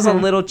 okay, that was a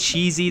little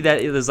cheesy.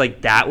 That it was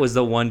like that was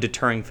the one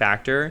deterring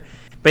factor.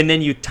 But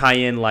then you tie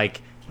in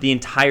like the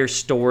entire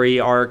story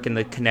arc and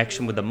the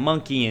connection with the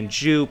monkey and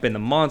Jupe and the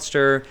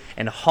monster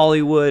and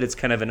Hollywood. It's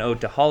kind of an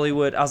ode to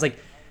Hollywood. I was like,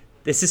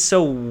 this is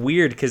so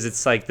weird because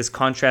it's like this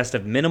contrast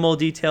of minimal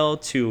detail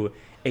to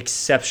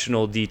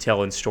exceptional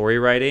detail in story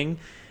writing.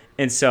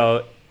 And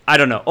so I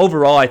don't know.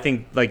 Overall, I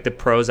think like the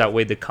pros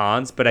outweighed the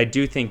cons, but I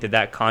do think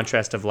that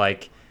contrast of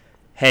like,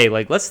 hey,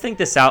 like let's think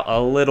this out a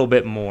little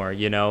bit more,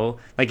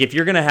 Like if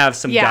you're gonna have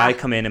some guy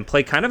come in and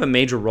play kind of a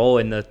major role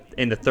in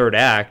the third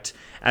act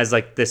as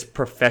like this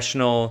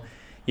professional,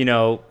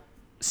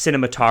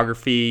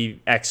 cinematography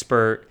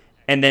expert,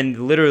 and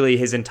then literally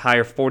his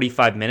entire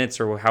 45 minutes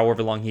or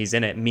however long he's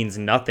in it means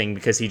nothing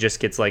because he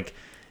just gets like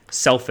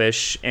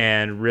selfish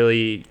and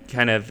really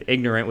kind of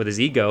ignorant with his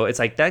ego. It's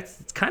like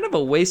that's kind of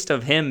a waste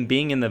of him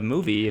being in the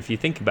movie if you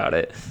think about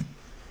it.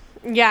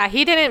 Yeah,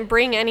 he didn't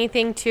bring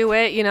anything to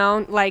it,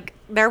 like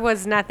there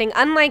was nothing.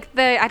 Unlike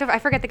I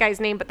forget the guy's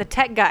name, but the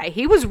tech guy,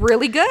 he was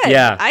really good.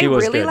 Yeah, I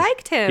really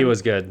liked him. He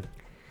was good.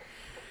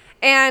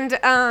 And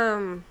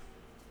the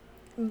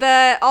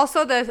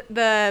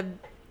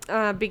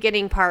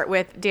beginning part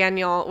with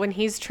Daniel when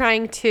he's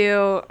trying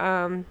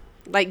to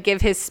like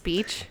give his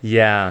speech.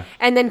 Yeah.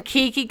 And then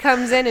Kiki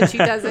comes in and she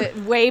does it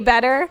way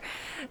better.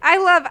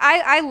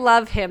 I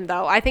love him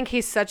though. I think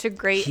he's such a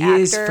great actor.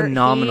 He is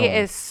phenomenal. He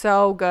is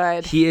so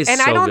good. He is so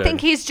good. And I don't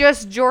think he's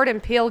just Jordan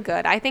Peele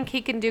good. I think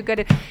he can do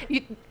good.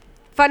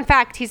 Fun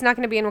fact, he's not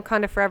going to be in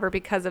Wakanda Forever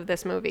because of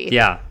this movie.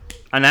 Yeah.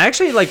 And I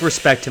actually like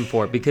respect him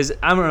for it because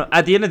I don't know,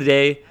 at the end of the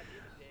day,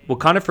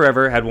 Wakanda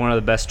Forever had one of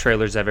the best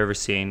trailers I've ever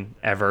seen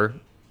ever.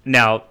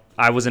 Now,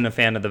 I wasn't a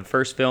fan of the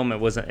first film.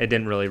 It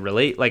didn't really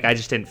relate. Like I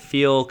just didn't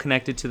feel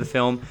connected to the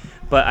film,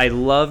 but I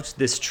loved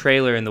this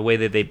trailer and the way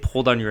that they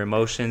pulled on your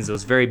emotions. It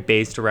was very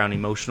based around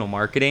emotional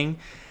marketing.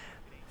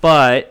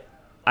 But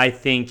I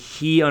think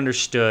he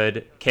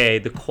understood, okay,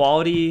 the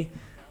quality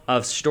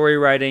of story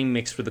writing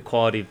mixed with the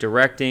quality of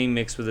directing,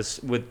 mixed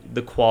with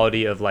the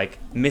quality of like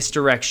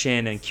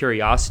misdirection and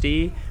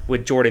curiosity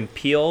with Jordan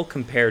Peele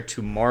compared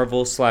to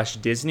Marvel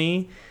 /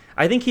 Disney.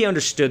 I think he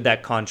understood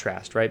that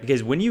contrast, right?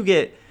 Because when you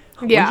get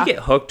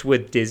hooked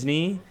with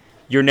Disney,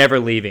 you're never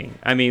leaving.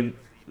 I mean,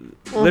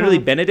 literally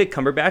Benedict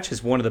Cumberbatch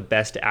is one of the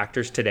best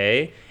actors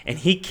today, and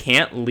he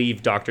can't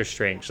leave Doctor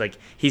Strange. Like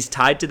he's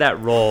tied to that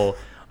role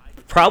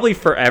probably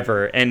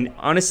forever. And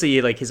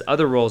honestly, like his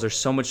other roles are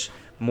so much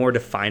more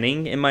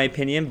defining in my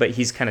opinion, but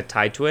he's kind of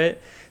tied to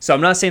it. So I'm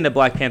not saying that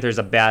Black Panther is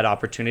a bad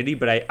opportunity,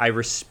 but I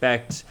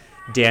respect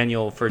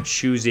Daniel for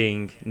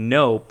choosing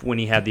Nope when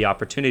he had the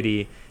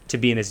opportunity to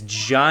be in this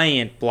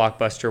giant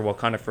blockbuster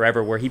Wakanda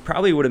Forever where he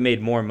probably would have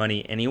made more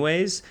money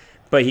anyways,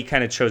 but he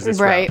kind of chose this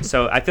route.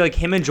 So I feel like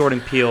him and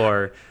Jordan Peele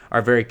are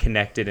very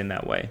connected in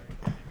that way.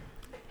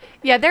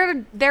 Yeah,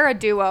 they're a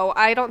duo.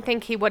 I don't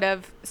think he would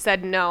have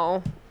said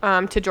no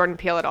to Jordan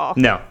Peele at all.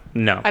 No.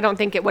 I don't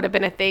think it would have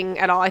been a thing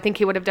at all. I think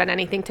he would have done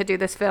anything to do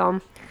this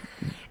film.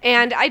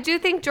 And I do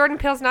think Jordan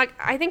Peele's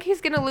I think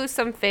he's going to lose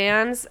some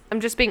fans. I'm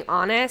just being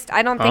honest.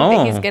 I don't think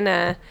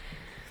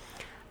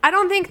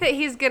that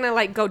he's going to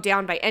like go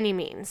down by any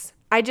means.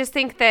 I just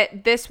think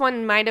that this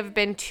one might have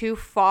been too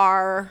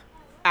far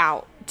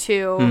out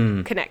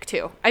to connect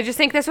to. I just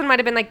think this one might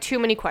have been like too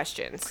many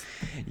questions.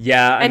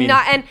 Yeah,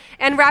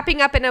 and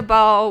wrapping up in a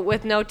bow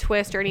with no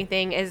twist or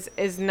anything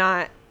is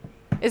not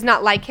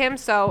like him.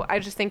 So I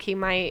just think he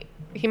might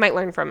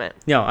learn from it.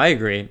 No, I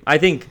agree. I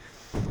think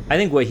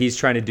what he's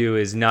trying to do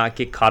is not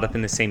get caught up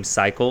in the same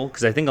cycle,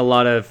 because I think a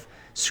lot of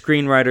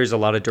screenwriters, a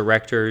lot of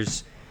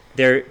directors,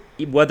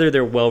 whether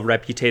they're well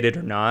reputed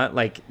or not,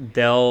 like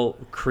they'll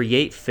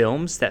create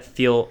films that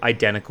feel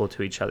identical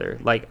to each other.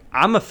 Like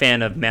I'm a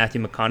fan of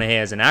Matthew McConaughey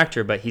as an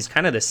actor, but he's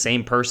kind of the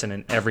same person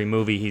in every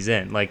movie he's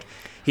in. Like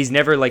he's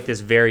never like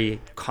this very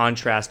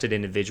contrasted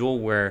individual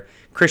where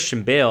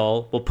Christian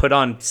Bale will put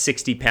on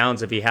 60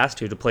 pounds if he has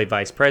to play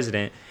vice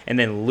president, and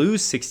then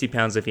lose 60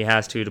 pounds if he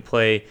has to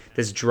play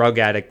this drug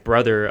addict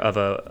brother of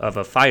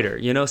a fighter,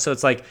 So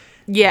it's like,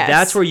 yes,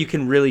 that's where you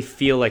can really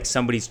feel like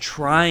somebody's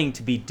trying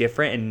to be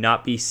different and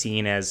not be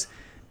seen as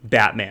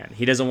Batman.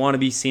 He doesn't want to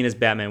be seen as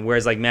Batman,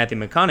 whereas like Matthew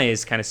McConaughey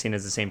is kind of seen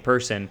as the same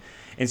person.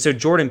 And so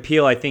Jordan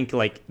Peele, I think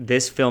like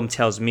this film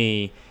tells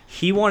me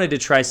he wanted to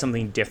try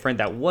something different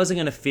that wasn't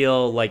going to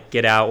feel like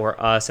Get Out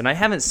or Us. And I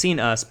haven't seen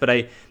Us,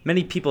 but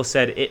many people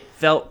said it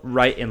felt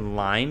right in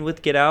line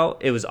with Get Out.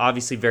 It was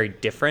obviously very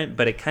different,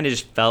 but it kind of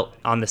just felt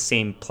on the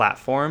same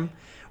platform.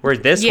 Whereas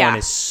this Yeah. one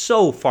is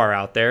so far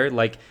out there,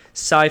 like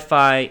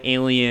sci-fi,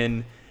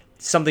 alien,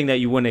 something that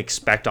you wouldn't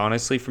expect,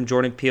 honestly, from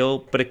Jordan Peele.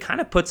 But it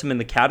kind of puts him in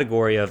the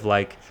category of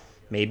like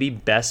maybe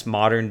best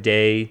modern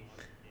day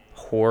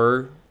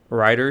horror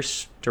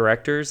writers,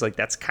 directors. Like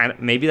that's kind of,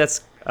 maybe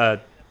that's I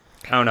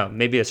don't know,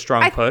 maybe a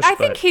strong push. I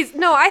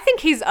think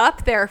he's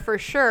up there for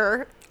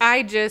sure.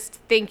 I just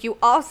think you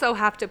also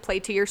have to play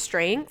to your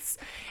strengths.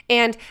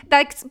 And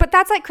but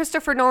that's like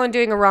Christopher Nolan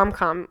doing a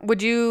rom-com.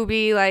 Would you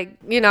be like,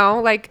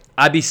 like...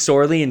 I'd be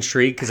sorely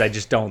intrigued because I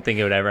just don't think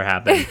it would ever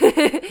happen.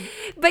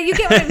 But you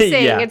get what I'm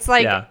saying. Yeah, it's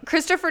like yeah.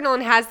 Christopher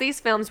Nolan has these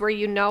films where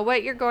you know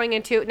what you're going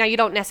into. Now, you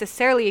don't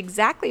necessarily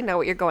exactly know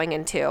what you're going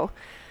into,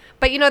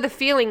 but you know the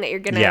feeling that you're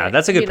going to... Yeah,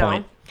 that's a good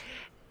point.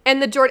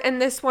 And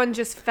this one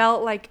just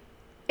felt like...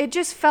 It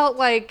just felt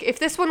like if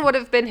this one would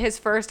have been his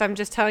first, I'm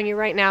just telling you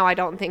right now, I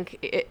don't think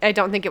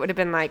it would have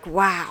been like,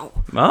 wow.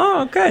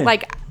 Oh, okay.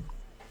 Like,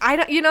 I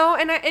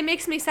don't, it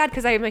makes me sad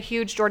because I am a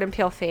huge Jordan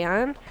Peele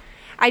fan.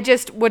 I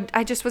just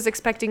was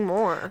expecting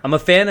more. I'm a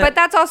fan of... But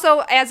that's also,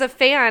 as a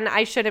fan,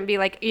 I shouldn't be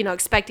like,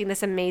 expecting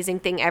this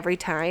amazing thing every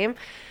time.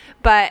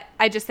 But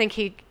I just think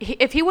he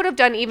if he would have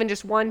done even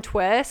just one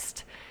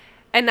twist,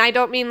 and I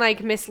don't mean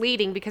like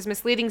misleading, because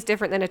misleading's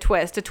different than a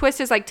twist. A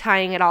twist is like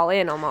tying it all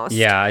in almost.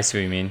 Yeah, I see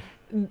what you mean.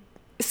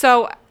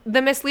 So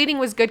the misleading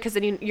was good because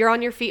then you're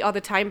on your feet all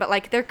the time, but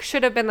like there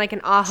should have been like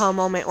an aha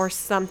moment or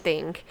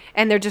something,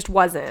 and there just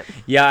wasn't.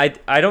 Yeah,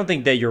 I don't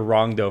think that you're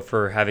wrong though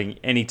for having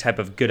any type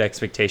of good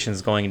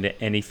expectations going into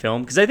any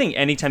film, because I think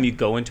anytime you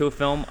go into a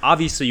film,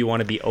 obviously you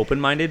want to be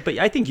open-minded, but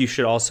I think you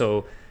should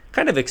also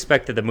kind of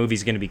expect that the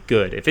movie's going to be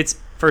good. If it's,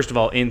 first of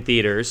all, in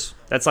theaters,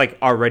 that's like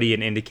already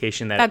an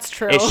indication that That's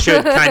true. It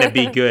should kind of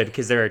be good,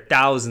 because there are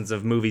thousands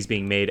of movies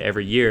being made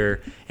every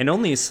year, and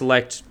only a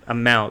select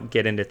amount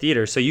get into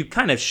theaters. So you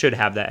kind of should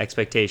have that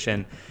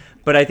expectation.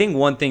 But I think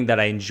one thing that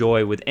I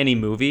enjoy with any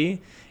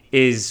movie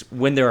is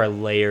when there are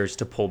layers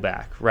to pull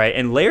back, right?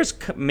 And layers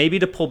maybe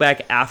to pull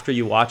back after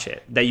you watch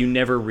it that you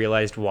never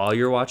realized while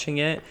you're watching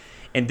it.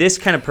 And this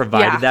kind of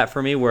provided that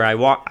for me, where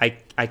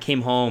I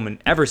came home, and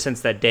ever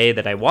since that day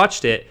that I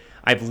watched it,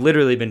 I've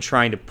literally been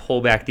trying to pull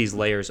back these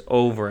layers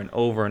over and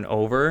over and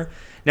over.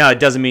 Now,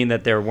 it doesn't mean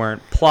that there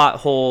weren't plot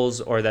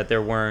holes or that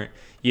there weren't,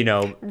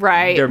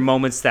 right. There are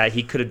moments that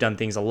he could have done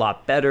things a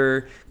lot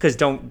better. Because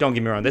don't get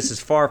me wrong, this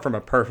is far from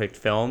a perfect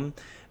film.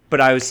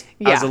 But I was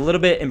a little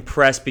bit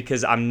impressed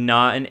because I'm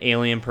not an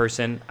Alien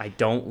person. I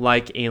don't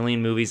like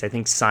Alien movies. I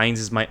think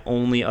Signs is my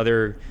only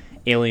other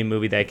Alien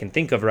movie that I can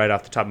think of right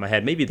off the top of my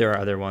head. Maybe there are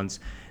other ones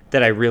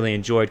that I really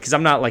enjoyed, because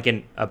I'm not like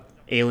a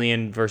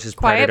Alien versus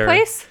Predator.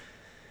 Quiet Place?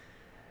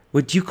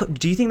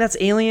 Do you think that's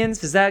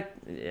Aliens? Is that,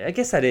 I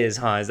guess that is,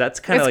 huh? Is that's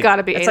kind of like,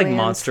 gotta be it's Aliens. like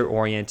monster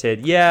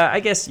oriented. Yeah, I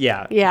guess,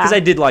 yeah. Yeah. Because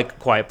I did like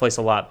Quiet Place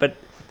a lot, but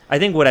I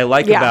think what I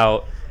like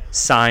about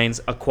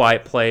Signs, A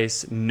Quiet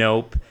Place,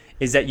 Nope,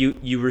 is that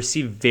you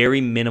receive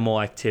very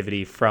minimal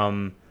activity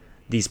from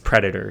these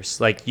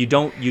predators. Like you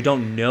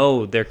don't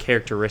know their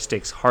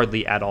characteristics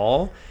hardly at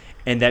all.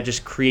 And that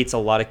just creates a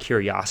lot of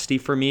curiosity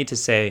for me to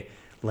say,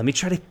 let me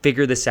try to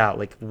figure this out.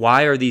 Like,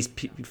 why are these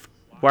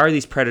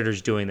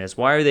predators doing this?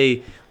 Why are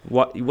they?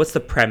 What's the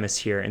premise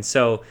here? And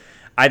so,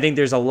 I think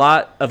there's a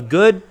lot of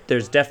good.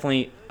 There's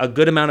definitely a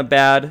good amount of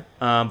bad.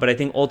 But I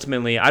think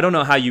ultimately, I don't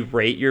know how you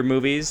rate your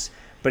movies,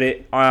 but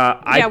it.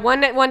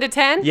 1 to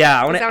 10.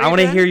 Yeah, I want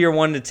to hear your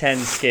 1 to 10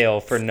 scale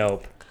for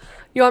Nope.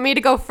 You want me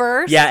to go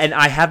first? Yeah, and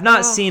I have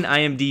not seen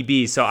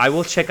IMDb, so I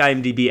will check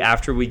IMDb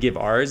after we give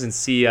ours and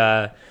see.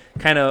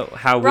 Kind of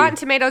how Rotten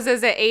Tomatoes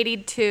is at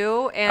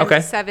 82 and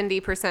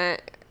 70%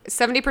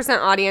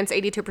 audience,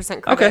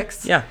 82%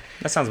 critics. Okay, yeah,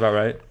 that sounds about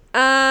right.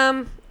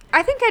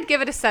 I think I'd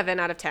give it a 7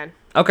 out of 10.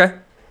 Okay.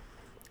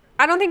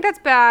 I don't think that's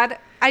bad.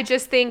 I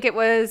just think it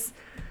was,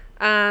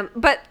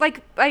 but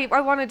like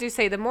I wanted to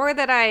say, the more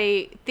that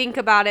I think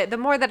about it, the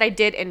more that I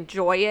did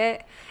enjoy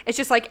it. It's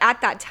just like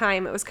at that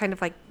time, it was kind of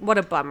like, what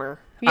a bummer.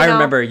 I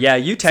remember,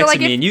 you texted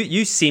me and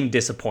you seemed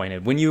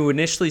disappointed when you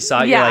initially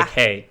saw it. You're like,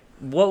 hey,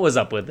 what was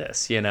up with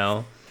this,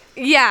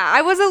 Yeah,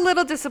 I was a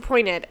little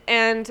disappointed,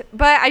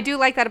 but I do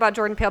like that about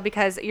Jordan Peele,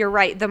 because you're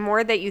right. The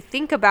more that you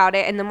think about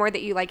it and the more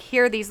that you like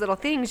hear these little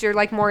things, you're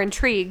like more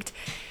intrigued.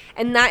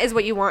 And that is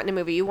what you want in a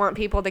movie. You want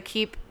people to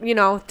keep,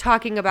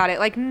 talking about it.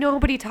 Like,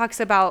 nobody talks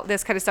about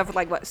this kind of stuff with,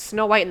 like, what,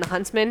 Snow White and the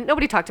Huntsman.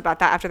 Nobody talked about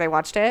that after they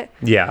watched it.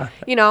 Yeah.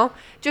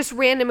 Just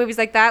random movies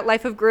like that.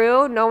 Life of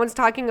Gru. No one's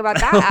talking about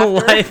that after.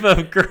 Life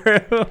of Gru.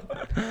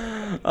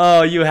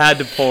 Oh, you had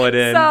to pull it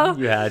in.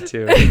 You had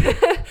to.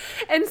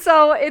 And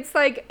so it's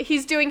like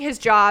he's doing his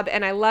job,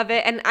 and I love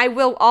it. And I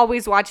will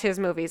always watch his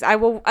movies.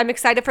 I'm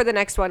excited for the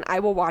next one.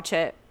 I will watch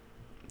it.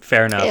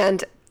 Fair enough.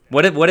 And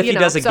what if he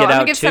doesn't get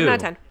out too? 7 out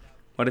of 10.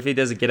 What if he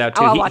doesn't get out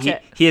too? I'll watch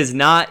it. He has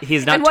not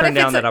turned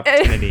down that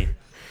opportunity.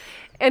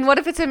 And what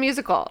if it's a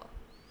musical?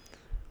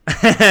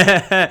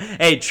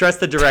 Hey,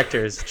 trust the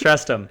directors.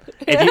 Trust them.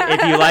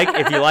 If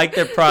you like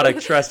their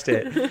product, trust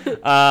it.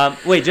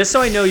 Wait, just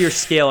so I know your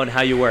scale and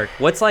how you work.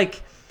 What's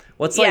like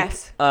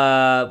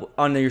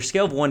on your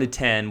scale of 1 to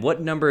 10? What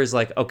number is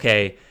like,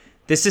 okay,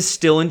 this is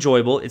still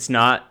enjoyable. It's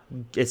not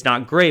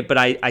great, but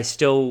I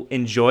still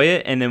enjoy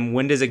it. And then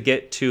when does it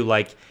get to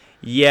like,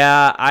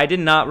 yeah, I did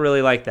not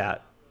really like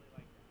that?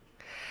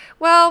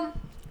 Well,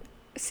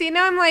 see,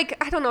 now I'm like,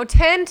 I don't know,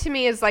 10 to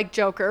me is like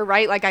Joker,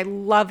 right? Like, I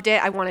loved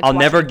it. I wanted to I'll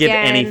watch never it give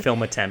again. any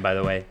film a 10, by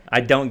the way.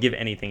 I don't give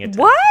anything a 10.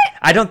 What?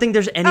 I don't think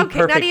there's any Okay,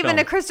 perfect not even film.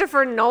 a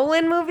Christopher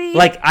Nolan movie?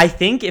 Like, I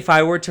think if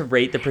I were to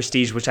rate The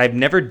Prestige, which I've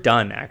never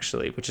done,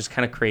 actually, which is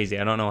kind of crazy.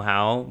 I don't know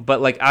how.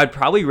 But, like, I'd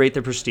probably rate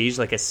The Prestige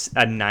like a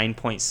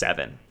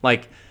 9.7.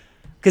 Like,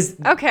 because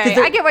Okay,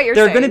 I get what you're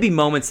there saying. are going to be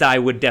moments that I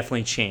would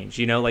definitely change,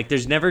 you know? Like,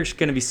 there's never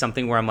going to be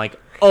something where I'm like,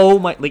 oh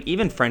my, like,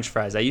 even French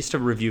fries. I used to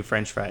review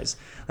French fries.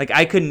 Like,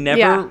 I could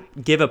never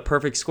give a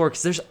perfect score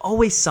because there's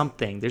always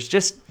something. There's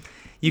just,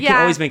 you can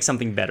always make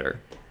something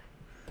better.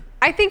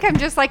 I think I'm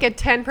just like a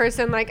 10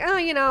 person, like, oh,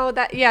 you know,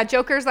 that, yeah,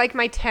 Joker's like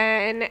my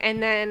 10.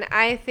 And then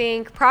I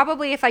think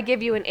probably if I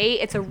give you an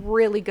 8, it's a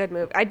really good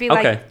movie. I'd be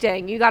like,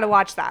 dang, you got to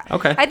watch that.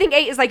 Okay. I think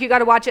 8 is like, you got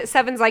to watch it.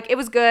 7's like, it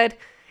was good.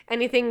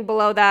 Anything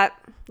below that,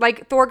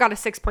 like Thor got a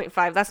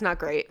 6.5. That's not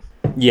great.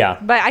 Yeah.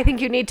 But I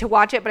think you need to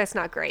watch it, but it's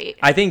not great.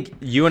 I think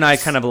you and I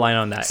kind of align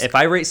on that. If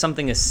I rate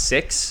something a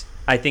 6,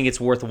 I think it's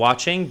worth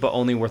watching, but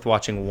only worth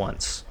watching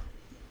once.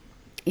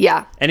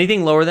 Yeah.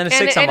 Anything lower than a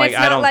 6, I'm like, it's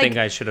I not don't like- think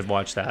I should have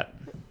watched that.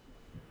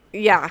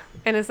 Yeah.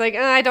 And it's like,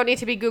 I don't need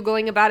to be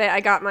Googling about it. I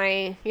got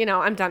my, you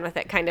know, I'm done with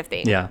it kind of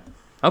thing. Yeah.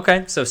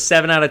 Okay, so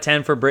 7 out of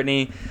 10 for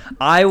Brittany.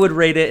 I would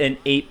rate it an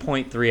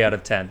 8.3 out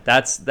of 10.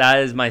 That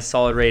is my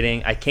solid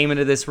rating. I came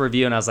into this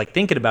review and I was like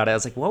thinking about it. I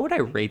was like, what would I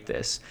rate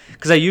this?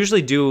 Because I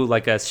usually do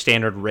like a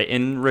standard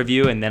written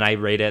review and then I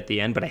rate it at the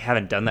end, but I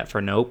haven't done that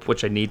for Nope,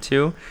 which I need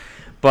to.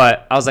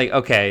 But I was like,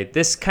 okay,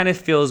 this kind of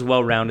feels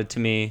well-rounded to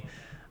me.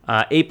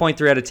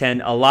 8.3 out of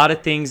 10. A lot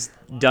of things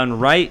done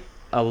right.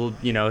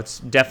 You know, it's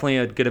definitely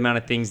a good amount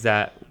of things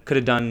that could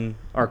have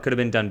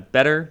been done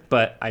better,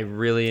 but I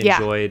really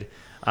enjoyed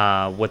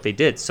what they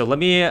did. So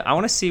I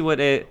want to see what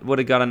it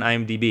got on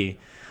IMDb.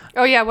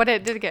 Oh yeah, what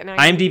did it get now?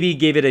 IMDb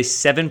gave it a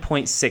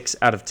 7.6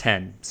 out of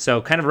 10.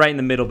 So kind of right in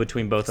the middle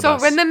between both of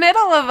us. So in the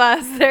middle of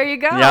us. There you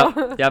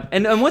go. Yep.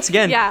 And once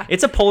again,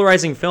 it's a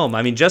polarizing film.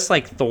 I mean, just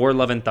like Thor: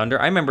 Love and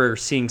Thunder, I remember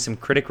seeing some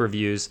critic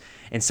reviews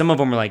and some of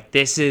them were like,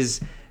 this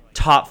is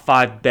top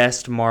 5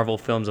 best Marvel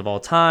films of all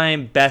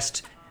time,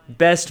 best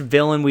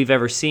villain we've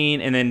ever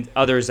seen, and then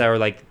others that were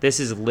like, this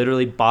is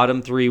literally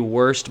bottom 3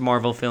 worst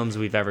Marvel films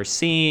we've ever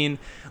seen.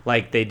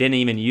 Like, they didn't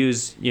even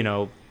use, you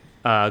know,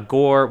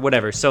 gore,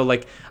 whatever. So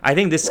like, I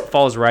think this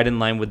falls right in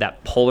line with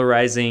that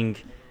polarizing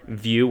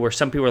view where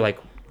some people are like,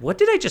 what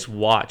did I just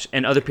watch?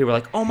 And other people are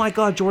like, oh my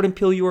God, Jordan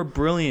Peele, you are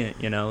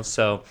brilliant, you know?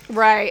 So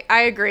right,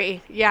 I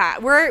agree. Yeah,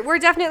 we're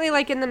definitely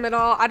like in the middle.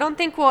 I don't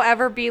think we'll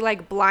ever be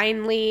like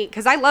blindly,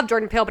 because I love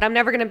Jordan Peele, but I'm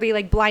never going to be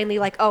like blindly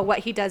like, oh, what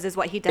he does is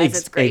what he does.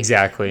 It's great.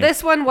 Exactly.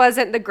 This one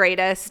wasn't the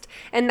greatest,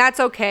 and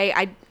that's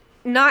okay.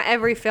 Not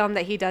every film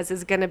that he does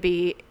is going to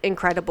be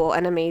incredible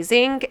and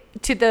amazing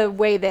to the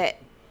way that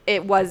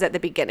it was at the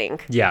beginning.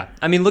 Yeah,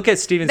 I mean, look at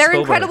Steven Spielberg.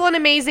 They're incredible and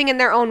amazing in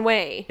their own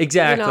way.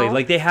 Exactly. You know?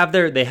 Like they have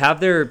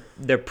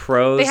their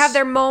pros. They have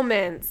their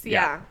moments.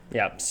 Yeah.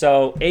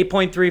 So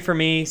 8.3 for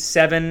me,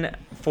 7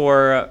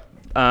 for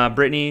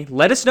Brittany.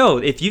 Let us know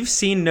if you've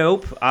seen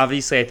Nope.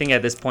 Obviously, I think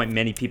at this point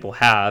many people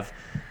have.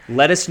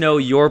 Let us know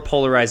your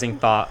polarizing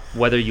thought,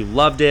 whether you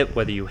loved it,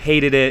 whether you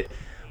hated it,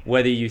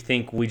 whether you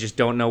think we just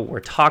don't know what we're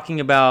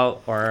talking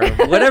about, or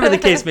whatever the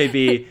case may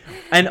be.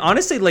 And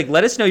honestly, like,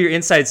 let us know your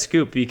inside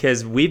scoop,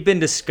 because we've been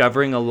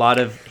discovering a lot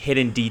of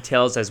hidden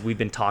details as we've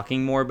been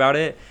talking more about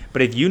it.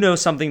 But if you know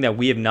something that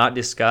we have not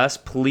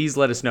discussed, please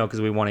let us know,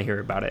 because we want to hear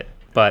about it.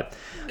 But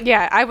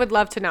yeah, I would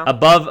love to know.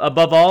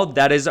 Above all,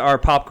 that is our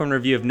popcorn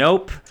review of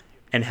Nope,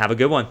 and have a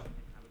good one.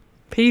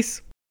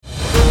 Peace.